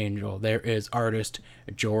then, Angel, there is artist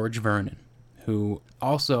George Vernon, who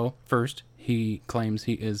also, first, he claims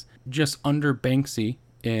he is just under Banksy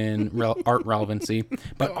in art relevancy,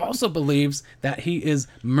 but also believes that he is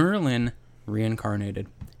Merlin reincarnated.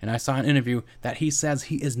 And I saw an interview that he says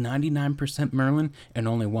he is 99% Merlin and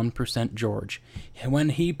only 1% George. And when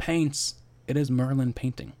he paints, it is Merlin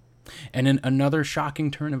painting. And in another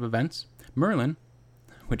shocking turn of events, Merlin,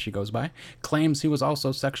 which he goes by, claims he was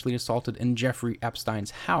also sexually assaulted in Jeffrey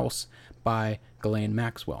Epstein's house by Ghislaine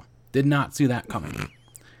Maxwell. Did not see that coming.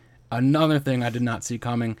 Another thing I did not see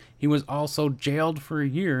coming, he was also jailed for a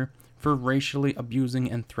year for racially abusing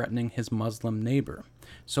and threatening his Muslim neighbor.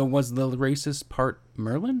 So was the racist part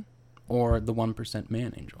Merlin or the 1%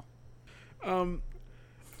 man, Angel?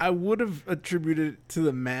 I would have attributed it to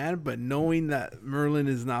the man, but knowing that Merlin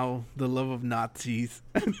is now the love of Nazis,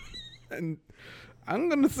 and I'm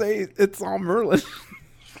going to say it's all Merlin.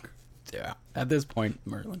 Yeah, at this point,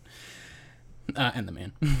 Merlin. And the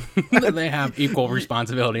man. They have equal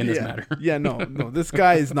responsibility in this matter. Yeah, no, this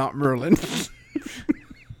guy is not Merlin.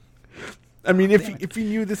 I mean, if he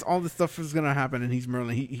knew all this stuff was gonna happen and he's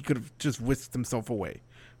Merlin, he could have just whisked himself away.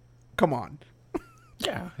 Come on.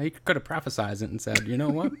 Yeah, he could have prophesied it and said, you know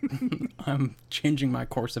what? I'm changing my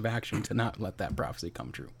course of action to not let that prophecy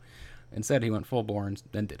come true. Instead, he went full bore and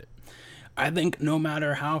then did it. I think no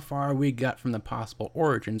matter how far we get from the possible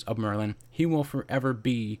origins of Merlin, he will forever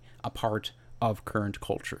be a part of current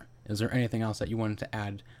culture. Is there anything else that you wanted to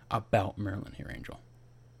add about Merlin here, Angel?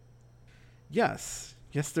 Yes.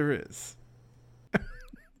 Yes, there is.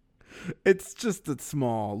 It's just a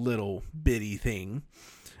small little bitty thing.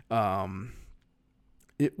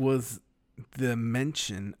 It was the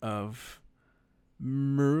mention of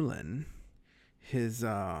Merlin, his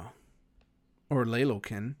or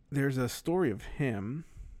Lailoken. There's a story of him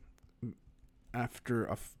after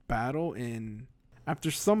a battle after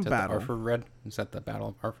some battle. Is that the Battle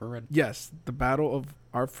of Arthur? Yes, the Battle of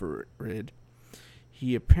Arthur.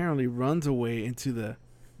 He apparently runs away into the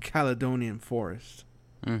Caledonian forest.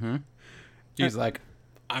 Mm-hmm. He's like,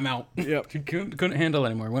 I'm out. Yep. He couldn't handle it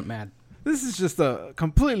anymore. Went mad. This is just a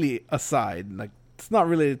completely aside. Like, it's not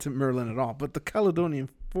related to Merlin at all. But the Caledonian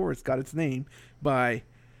forest got its name by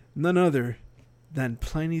none other than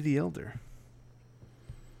Pliny the Elder.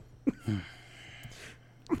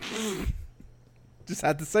 Just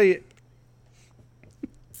had to say it.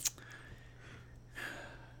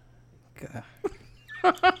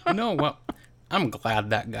 You know what? I'm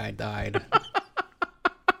glad that guy died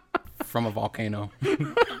from a volcano.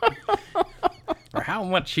 For how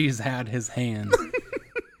much he's had his hands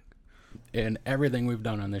in everything we've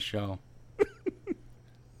done on this show.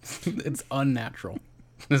 It's unnatural,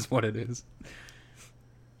 is what it is.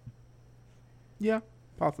 Yeah,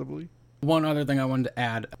 possibly. One other thing I wanted to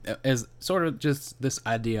add is sort of just this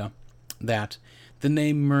idea that the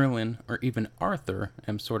name Merlin or even Arthur,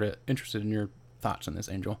 I'm sort of interested in your thoughts on this,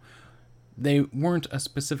 Angel. They weren't a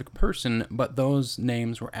specific person, but those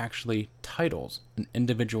names were actually titles an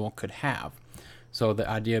individual could have. So the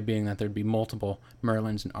idea being that there'd be multiple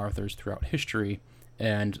Merlins and Arthurs throughout history,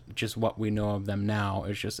 and just what we know of them now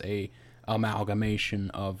is just a amalgamation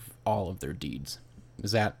of all of their deeds.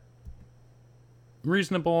 Is that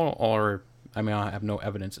reasonable, or I mean, I have no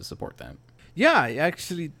evidence to support that? Yeah,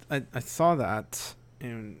 I saw that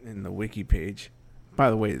in the wiki page. By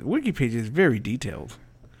the way, the wiki page is very detailed.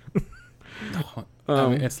 I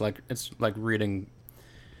mean, it's like reading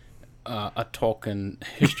a Tolkien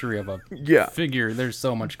history of a figure. There's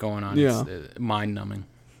so much going on. Yeah. It's mind-numbing.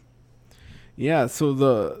 Yeah, so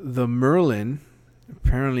the Merlin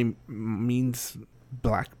apparently means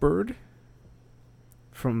blackbird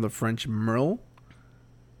from the French merle.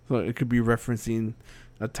 So it could be referencing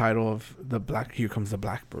a title of Here Comes the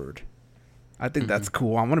Blackbird. I think that's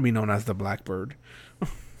cool. I want to be known as the Blackbird.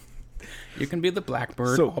 You can be the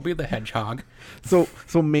blackbird. So- I'll be the hedgehog. So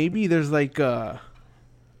maybe there's like I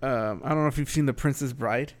don't know if you've seen The Princess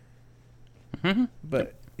Bride,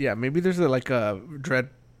 but yeah, maybe there's a Dread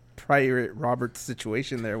Pirate Roberts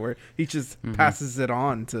situation there where he just passes it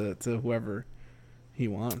on to whoever he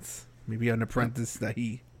wants. Maybe an apprentice that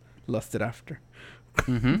he lusted after.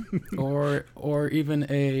 Or even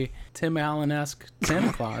a Tim Allen-esque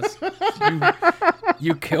Santa Claus.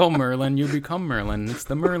 You kill Merlin, you become Merlin. It's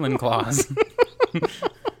the Merlin Claus.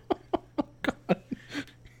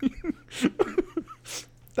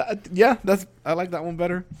 I like that one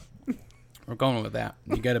better. We're going with that.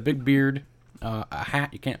 You got a big beard, a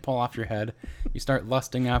hat you can't pull off your head. You start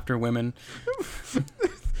lusting after women.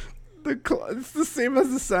 It's the same as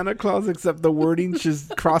the Santa Claus, except the wording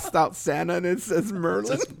just crossed out Santa and it says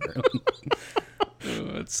Merlin.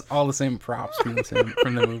 It's all the same props from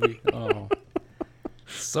the movie. Oh,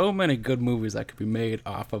 so many good movies that could be made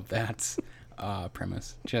off of that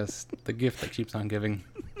premise. Just the gift that keeps on giving.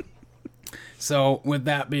 So, with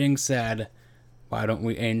that being said, why don't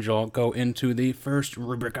we, Angel, go into the first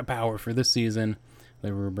rubric of power for this season,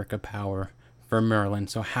 the rubric of power for Merlin.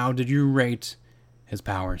 So, how did you rate his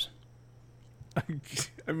powers?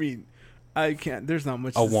 I mean, I can't. There's not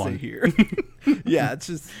much A to 1. say here. Yeah, it's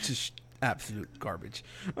just absolute garbage.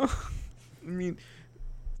 I mean,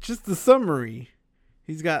 just the summary.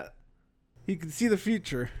 He can see the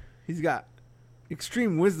future. He's got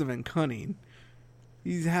extreme wisdom and cunning.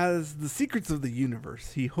 He has the secrets of the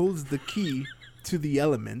universe. He holds the key to the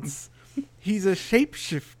elements. He's a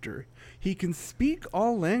shapeshifter. He can speak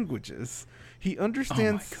all languages. He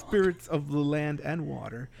understands spirits of the land and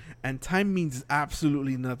water, and time means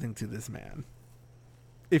absolutely nothing to this man.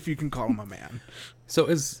 If you can call him a man. So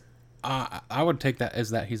I would take that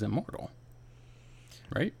as that he's immortal,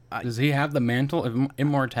 right? Does he have the mantle of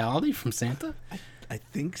immortality from Santa? I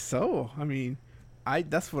think so. I mean,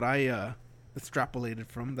 that's what I extrapolated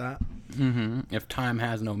from that. If time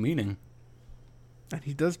has no meaning. And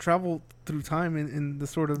he does travel through time in the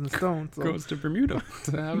Sword of the Stone. So. Goes to Bermuda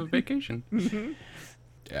to have a vacation.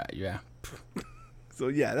 Yeah. So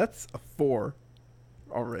yeah, that's a 4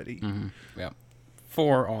 already. Yeah.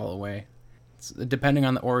 4 all the way. Depending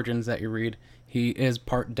on the origins that you read, he is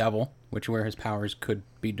part devil, which where his powers could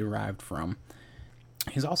be derived from.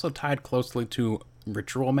 He's also tied closely to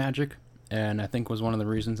ritual magic and I think was one of the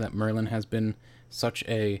reasons that Merlin has been such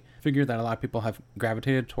a figure that a lot of people have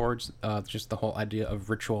gravitated towards. Just the whole idea of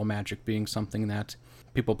ritual magic being something that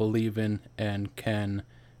people believe in and can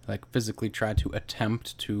like physically try to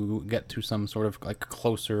attempt to get to some sort of like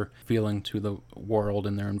closer feeling to the world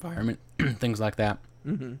and their environment, things like that.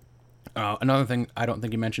 Mm-hmm. Another thing I don't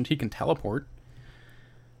think you mentioned, he can teleport.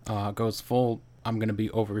 Goes full, I'm going to be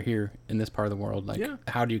over here in this part of the world. Like,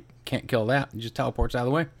 how do you can't kill that? He just teleports out of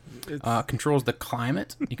the way. Controls the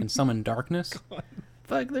climate. You can summon darkness.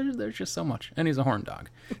 Like, there's just so much. And he's a horn dog.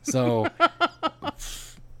 So,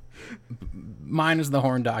 mine is the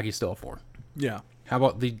horn dog. He's still a 4. Yeah. How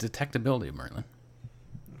about the detectability of Merlin?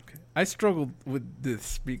 Okay. I struggled with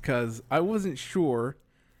this because I wasn't sure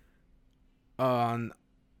on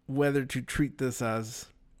whether to treat this as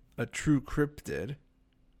a true cryptid,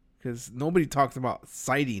 because nobody talks about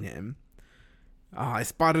sighting him. I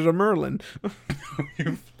spotted a Merlin.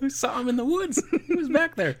 We saw him in the woods. He was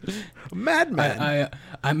back there. A madman.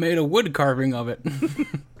 I made a wood carving of it.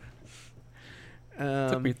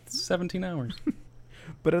 Took me 17 hours.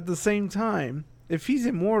 But at the same time, if he's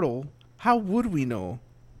immortal, how would we know?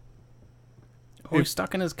 Oh, he's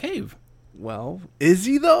stuck in his cave. Well, is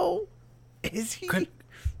he though? Is he? Couldn't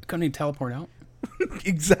he teleport out?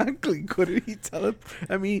 Exactly. Couldn't he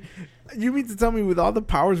I mean, you mean to tell me with all the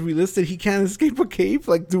powers we listed, he can't escape a cave?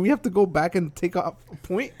 Like, do we have to go back and take off a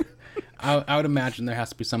point? I would imagine there has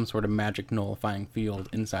to be some sort of magic nullifying field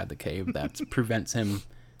inside the cave that prevents him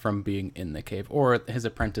from being in the cave. Or his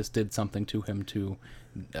apprentice did something to him to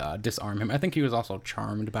disarm him. I think he was also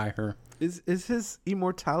charmed by her. Is his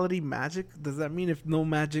immortality magic? Does that mean if no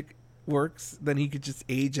magic works, then he could just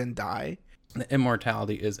age and die? The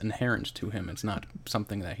immortality is inherent to him. It's not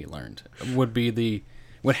something that he learned. Would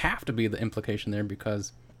have to be the implication there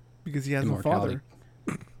because he has a father.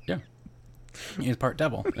 Yeah, he's part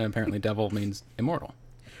devil, and apparently devil means immortal.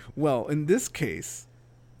 Well, in this case,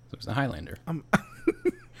 so he's a Highlander.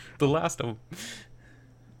 The last of them.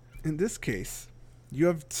 In this case, you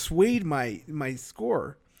have swayed my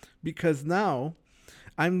score, because now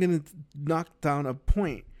I'm gonna knock down a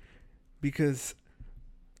point because.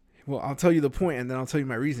 Well, I'll tell you the point, and then I'll tell you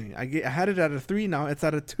my reasoning. I had it at a 3, now it's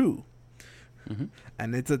at a 2. Mm-hmm.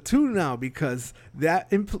 And it's a 2 now because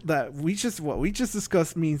that we just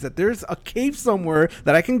discussed means that there's a cave somewhere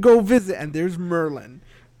that I can go visit, and there's Merlin,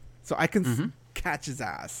 so I can catch his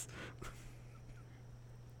ass.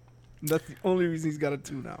 That's the only reason he's got a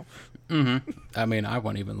 2 now. Mm-hmm. I mean, I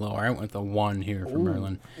went even lower. I went with a 1 here for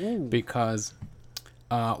Merlin because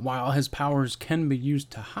while his powers can be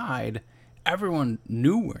used to hide, everyone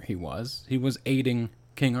knew where he was. He was aiding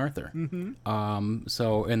King Arthur. Mm-hmm.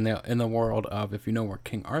 So in the world of, if you know where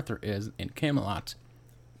King Arthur is in Camelot,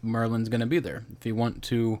 Merlin's gonna be there. If you want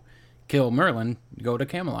to kill Merlin, go to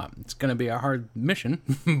Camelot. It's gonna be a hard mission,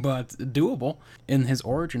 but doable. In his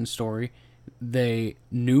origin story, they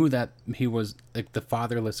knew that he was like the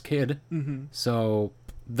fatherless kid, so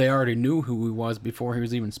they already knew who he was before he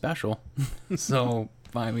was even special. So.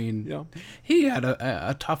 I mean, he had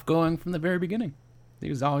a tough going from the very beginning. He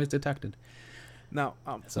was always detected. Now,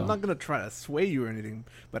 I'm not going to try to sway you or anything,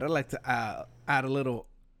 but I'd like to add a little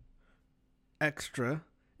extra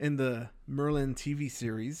in the Merlin TV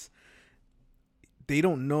series. They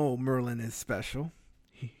don't know Merlin is special.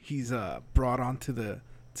 He's brought on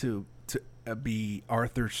to be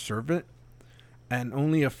Arthur's servant, and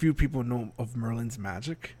only a few people know of Merlin's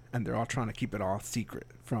magic, and they're all trying to keep it all secret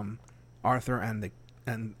from Arthur and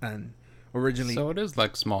originally. So it is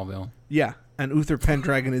like Smallville. Yeah, and Uther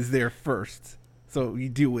Pendragon is there first, so you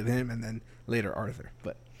deal with him, and then later Arthur.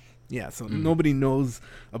 But yeah, so nobody knows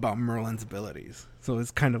about Merlin's abilities, so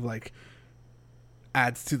it's kind of like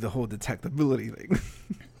adds to the whole detectability thing.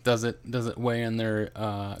 Does it weigh in their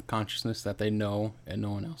consciousness that they know and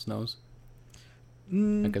no one else knows?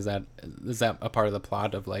 Like, is that a part of the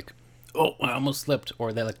plot of like, oh, I almost slipped,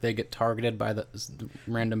 or they get targeted by the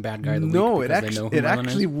random bad guy of the week? No, it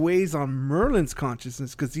actually weighs on Merlin's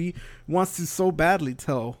consciousness because he wants to so badly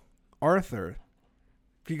tell Arthur,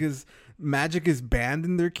 because magic is banned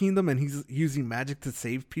in their kingdom and he's using magic to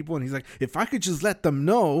save people, and he's like, if I could just let them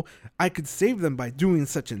know, I could save them by doing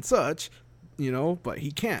such and such, but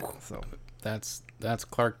he can't. So that's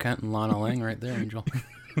Clark Kent and Lana Lang right there, Angel.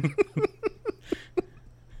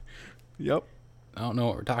 Yep. I don't know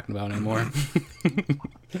what we're talking about anymore.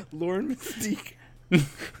 Lore and mystique.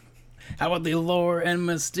 How about the lore and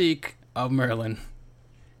mystique of Merlin?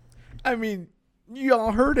 I mean, you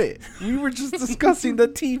all heard it. We were just discussing the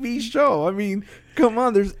TV show. I mean, come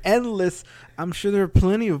on, there's endless. I'm sure there are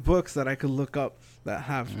plenty of books that I could look up that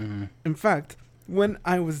have. In fact, when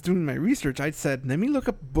I was doing my research, I said, let me look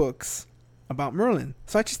up books about Merlin.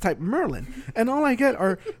 So I just type Merlin, and all I get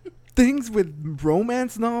are things with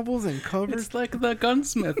romance novels and covers. It's like the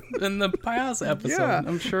gunsmith in the Piazza episode. Yeah.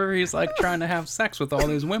 I'm sure he's like trying to have sex with all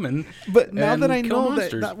these women. But now and that I kill know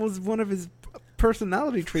monsters. that was one of his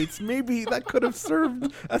personality traits, maybe that could have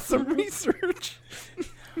served as some research.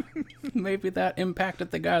 Maybe that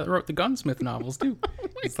impacted the guy that wrote the gunsmith novels too.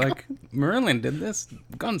 It's like Merlin did this.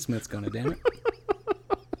 Gunsmith's gonna, damn it.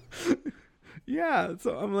 Yeah,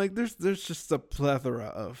 so I'm like, there's just a plethora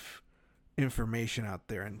of information out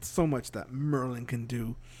there, and so much that Merlin can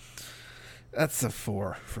do. That's a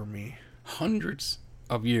 4 for me. Hundreds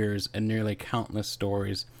of years and nearly countless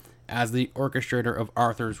stories. As the orchestrator of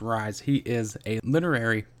Arthur's Rise, he is a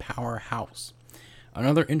literary powerhouse.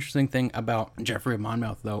 Another interesting thing about Geoffrey of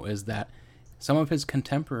Monmouth, though, is that some of his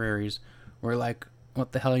contemporaries were like,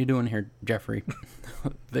 "What the hell are you doing here, Geoffrey?"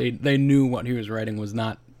 They knew what he was writing was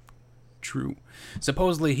not true.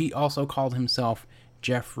 Supposedly, he also called himself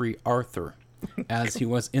Geoffrey Arthur, as he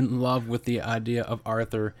was in love with the idea of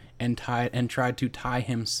Arthur and tried to tie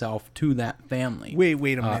himself to that family.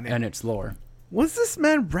 Wait a minute. And its lore. Was this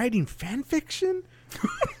man writing fan fiction?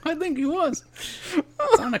 I think he was.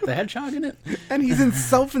 Sonic the Hedgehog in it. And he's in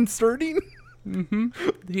self-inserting?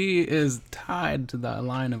 He is tied to the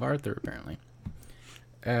line of Arthur, apparently.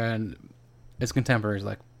 And his contemporaries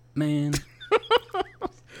like, man,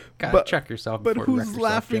 gotta check yourself But before you wreck who's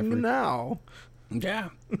yourself, laughing Geoffrey. now? Yeah.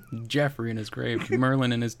 Geoffrey in his grave,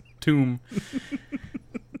 Merlin in his tomb.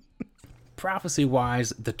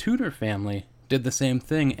 Prophecy-wise, the Tudor family did the same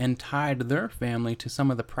thing and tied their family to some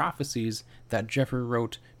of the prophecies that Geoffrey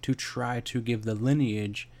wrote to try to give the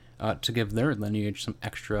lineage, to give their lineage some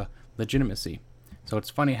extra legitimacy. So it's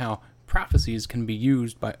funny how prophecies can be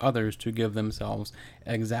used by others to give themselves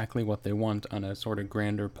exactly what they want on a sort of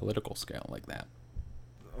grander political scale like that.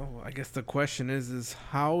 Oh, I guess the question is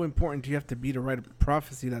how important do you have to be to write a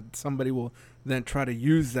prophecy that somebody will then try to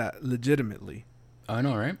use that legitimately? I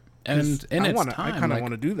know, right? And in its time, I kind of like,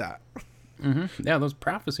 want to do that. yeah, those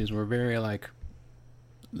prophecies were very like,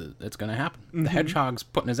 it's going to happen. The hedgehog's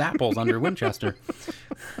putting his apples under Winchester.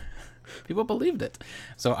 People believed it.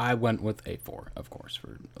 So I went with a 4, of course,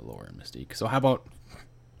 for the lore and mystique. So how about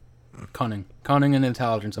cunning? Cunning and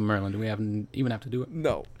intelligence of Merlin. Do we even have to do it?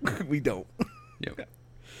 No, we don't. Yep.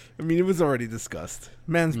 I mean, it was already discussed.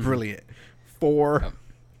 Man's brilliant. 4.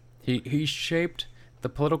 He shaped the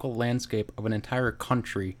political landscape of an entire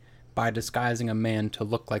country by disguising a man to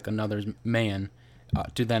look like another man,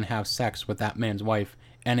 to then have sex with that man's wife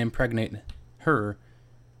and impregnate her,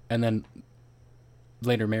 and then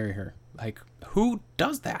later marry her. Like, who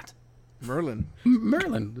does that? Merlin.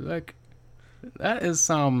 Merlin. Like, that is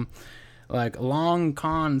some like long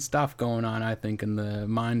con stuff going on, I think, in the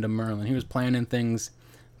mind of Merlin. He was planning things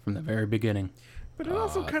from the very beginning. But it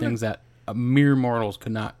also kind things of that mere mortals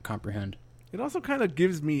could not comprehend. it also kind of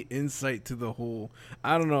gives me insight to the whole.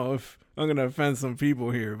 I don't know if I'm gonna offend some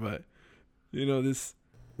people here, but you know, this,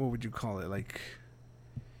 what would you call it? Like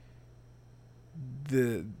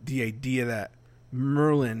the idea that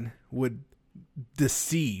Merlin would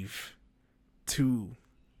deceive to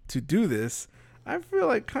do this. I feel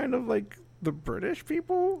like kind of like the British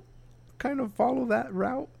people kind of follow that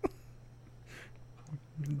route.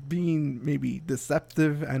 Being maybe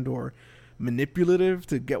deceptive and or manipulative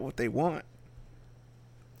to get what they want.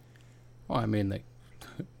 Well, I mean, they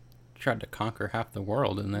tried to conquer half the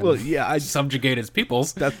world and then Well, yeah, I subjugate its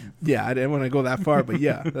peoples. that yeah, I didn't want to go that far, but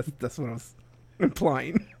yeah, that's what I was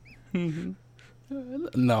implying.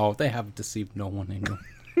 No, they have deceived no one, Angel.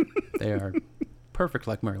 They are perfect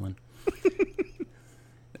like Merlin.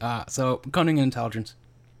 So, cunning and intelligence,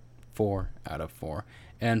 4 out of 4.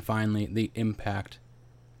 And finally, the impact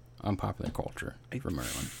on popular culture for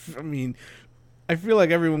Merlin. I mean, I feel like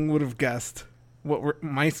everyone would have guessed what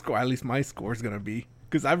my score, at least my score, is going to be.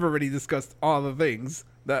 Because I've already discussed all the things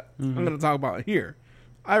that I'm going to talk about here.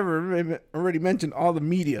 I've already mentioned all the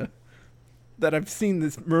media that I've seen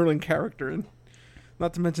this Merlin character in.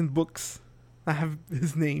 Not to mention books that have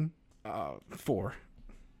his name. 4.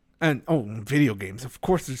 And, video games. Of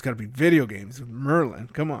course there's got to be video games with Merlin.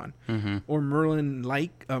 Come on. Or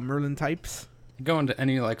Merlin-like, Merlin types. Go into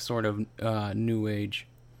any like sort of new age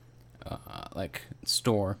like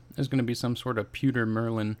store. There's going to be some sort of pewter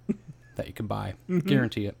Merlin that you can buy.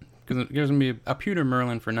 Guarantee it. Because there's going to be a pewter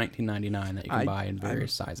Merlin for $19.99 that you can buy in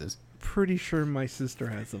various sizes. Pretty sure my sister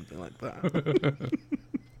has something like that.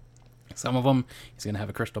 Some of them, he's going to have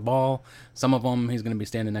a crystal ball. Some of them, he's going to be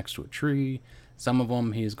standing next to a tree. Some of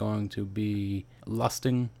them, he's going to be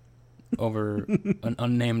lusting over an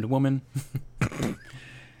unnamed woman.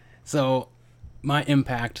 So, my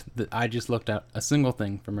impact that I just looked at a single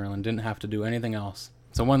thing for Merlin, didn't have to do anything else.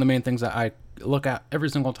 So one of the main things that I look at every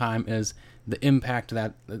single time is the impact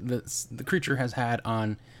that the creature has had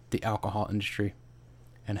on the alcohol industry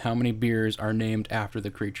and how many beers are named after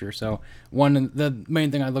the creature. So the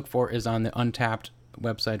main thing I look for is on the Untappd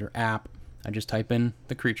website or app. I just type in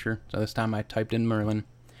the creature. So this time I typed in Merlin.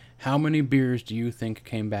 How many beers do you think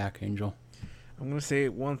came back, Angel? I'm going to say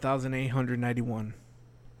 1,891.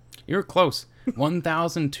 You're close.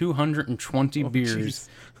 1,220 beers geez.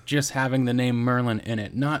 just having the name Merlin in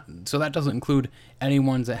it. So that doesn't include any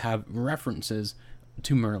ones that have references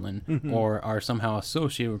to Merlin or are somehow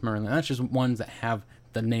associated with Merlin. That's just ones that have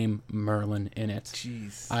the name Merlin in it.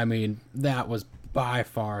 Jeez. I mean, that was by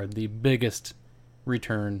far the biggest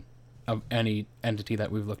return of any entity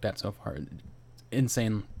that we've looked at so far.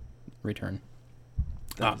 Insane return.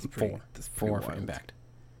 That's Four for wild. Impact.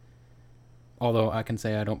 Although I can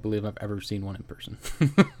say I don't believe I've ever seen one in person.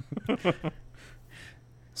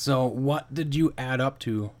 So what did you add up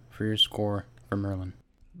to for your score for Merlin?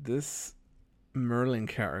 This Merlin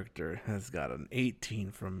character has got an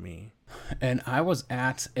 18 from me. And I was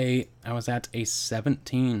at a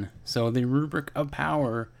 17. So the rubric of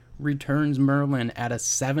power returns Merlin at a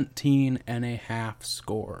 17.5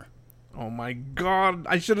 score. Oh my god,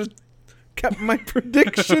 I should have kept my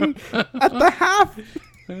prediction at the half.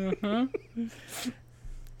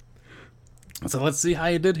 So let's see how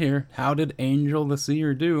you did here. How did Angel the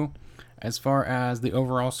Seer do? As far as the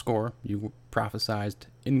overall score, you prophesized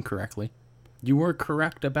incorrectly. You were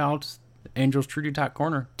correct about Angel's Treaty Talk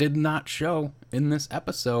Corner did not show in this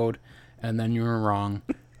episode, and then you were wrong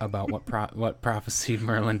about what prophecy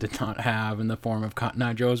Merlin did not have in the form of Cotton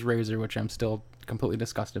Eye Joe's razor, which I'm still completely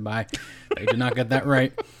disgusted by. I did not get that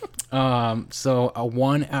right. So a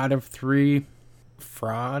 1 out of 3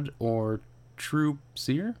 fraud or true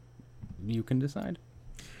seer? You can decide.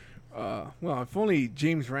 Well, if only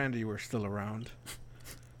James Randi were still around.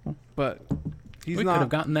 But he's We not. could have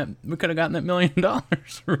gotten that $1 million or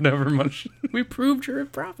whatever much. We proved you're a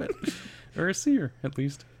prophet. Or a seer, at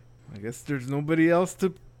least. I guess there's nobody else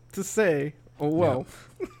to say. Oh well.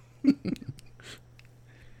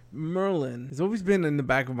 Merlin has always been in the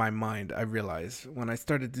back of my mind, I realized, when I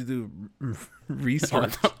started to do research. I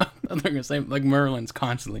thought you were going to say, like, Merlin's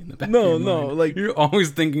constantly in the back of No, your no, mind. like- You're always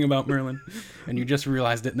thinking about Merlin, and you just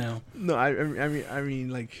realized it now. No, I mean,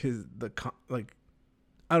 like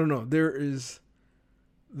I don't know. There is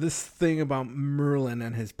this thing about Merlin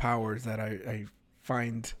and his powers that I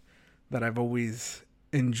find that I've always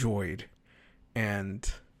enjoyed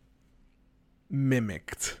and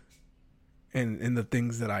mimicked in the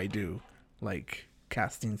things that I do, like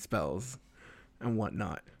casting spells and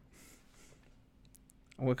whatnot.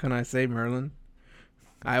 What can I say, Merlin?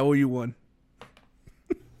 I owe you one.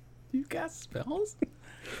 You cast spells?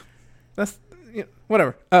 That's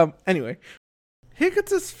whatever. Anyway,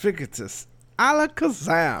 Hickatus Fickatus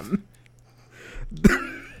Alakazam.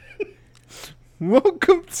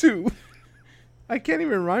 Welcome to. I can't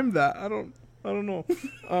even rhyme that. I don't know.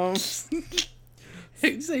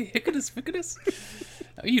 Hey, you say Hickatus Fickatus?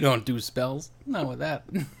 You don't do spells. Not with that.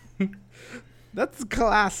 That's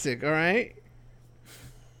classic. All right.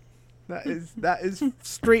 That is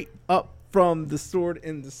straight up from the Sword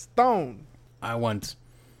in the Stone. I want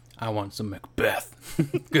some Macbeth.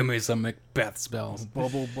 Give me some Macbeth spells.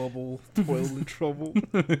 Bubble, toil and trouble.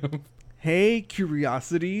 Hey,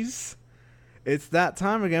 curiosities. It's that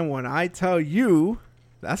time again when I tell you,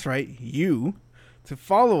 that's right, you, to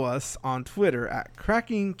follow us on Twitter at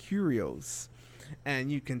Cracking Curios.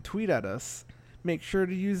 And you can tweet at us. Make sure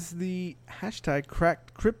to use the hashtag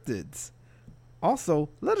 #CrackedCryptids. Also,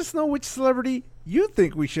 let us know which celebrity you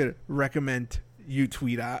think we should recommend you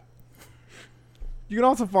tweet at. You can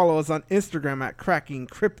also follow us on Instagram at Cracking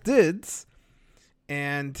Cryptids.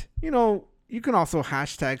 And, you can also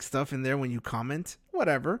hashtag stuff in there when you comment.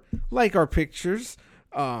 Whatever. Like our pictures.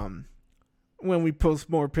 When we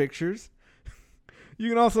post more pictures. You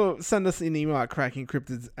can also send us an email at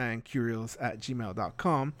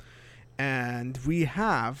crackingcryptidsandcurios@gmail.com. And we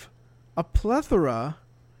have a plethora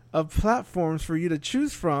of platforms for you to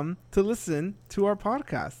choose from to listen to our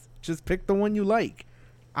podcast. Just pick the one you like.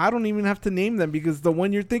 I don't even have to name them because the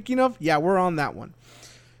one you're thinking of, yeah, we're on that one.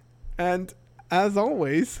 And as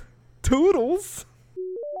always, toodles.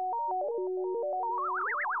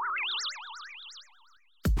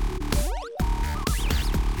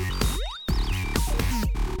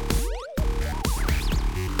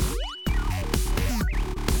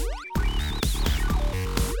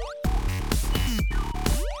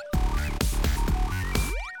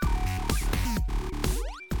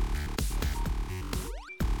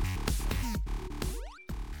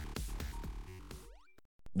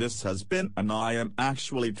 This has been an I Am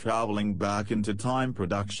Actually Traveling Back into Time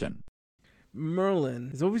production. Merlin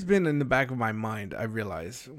has always been in the back of my mind, I realize.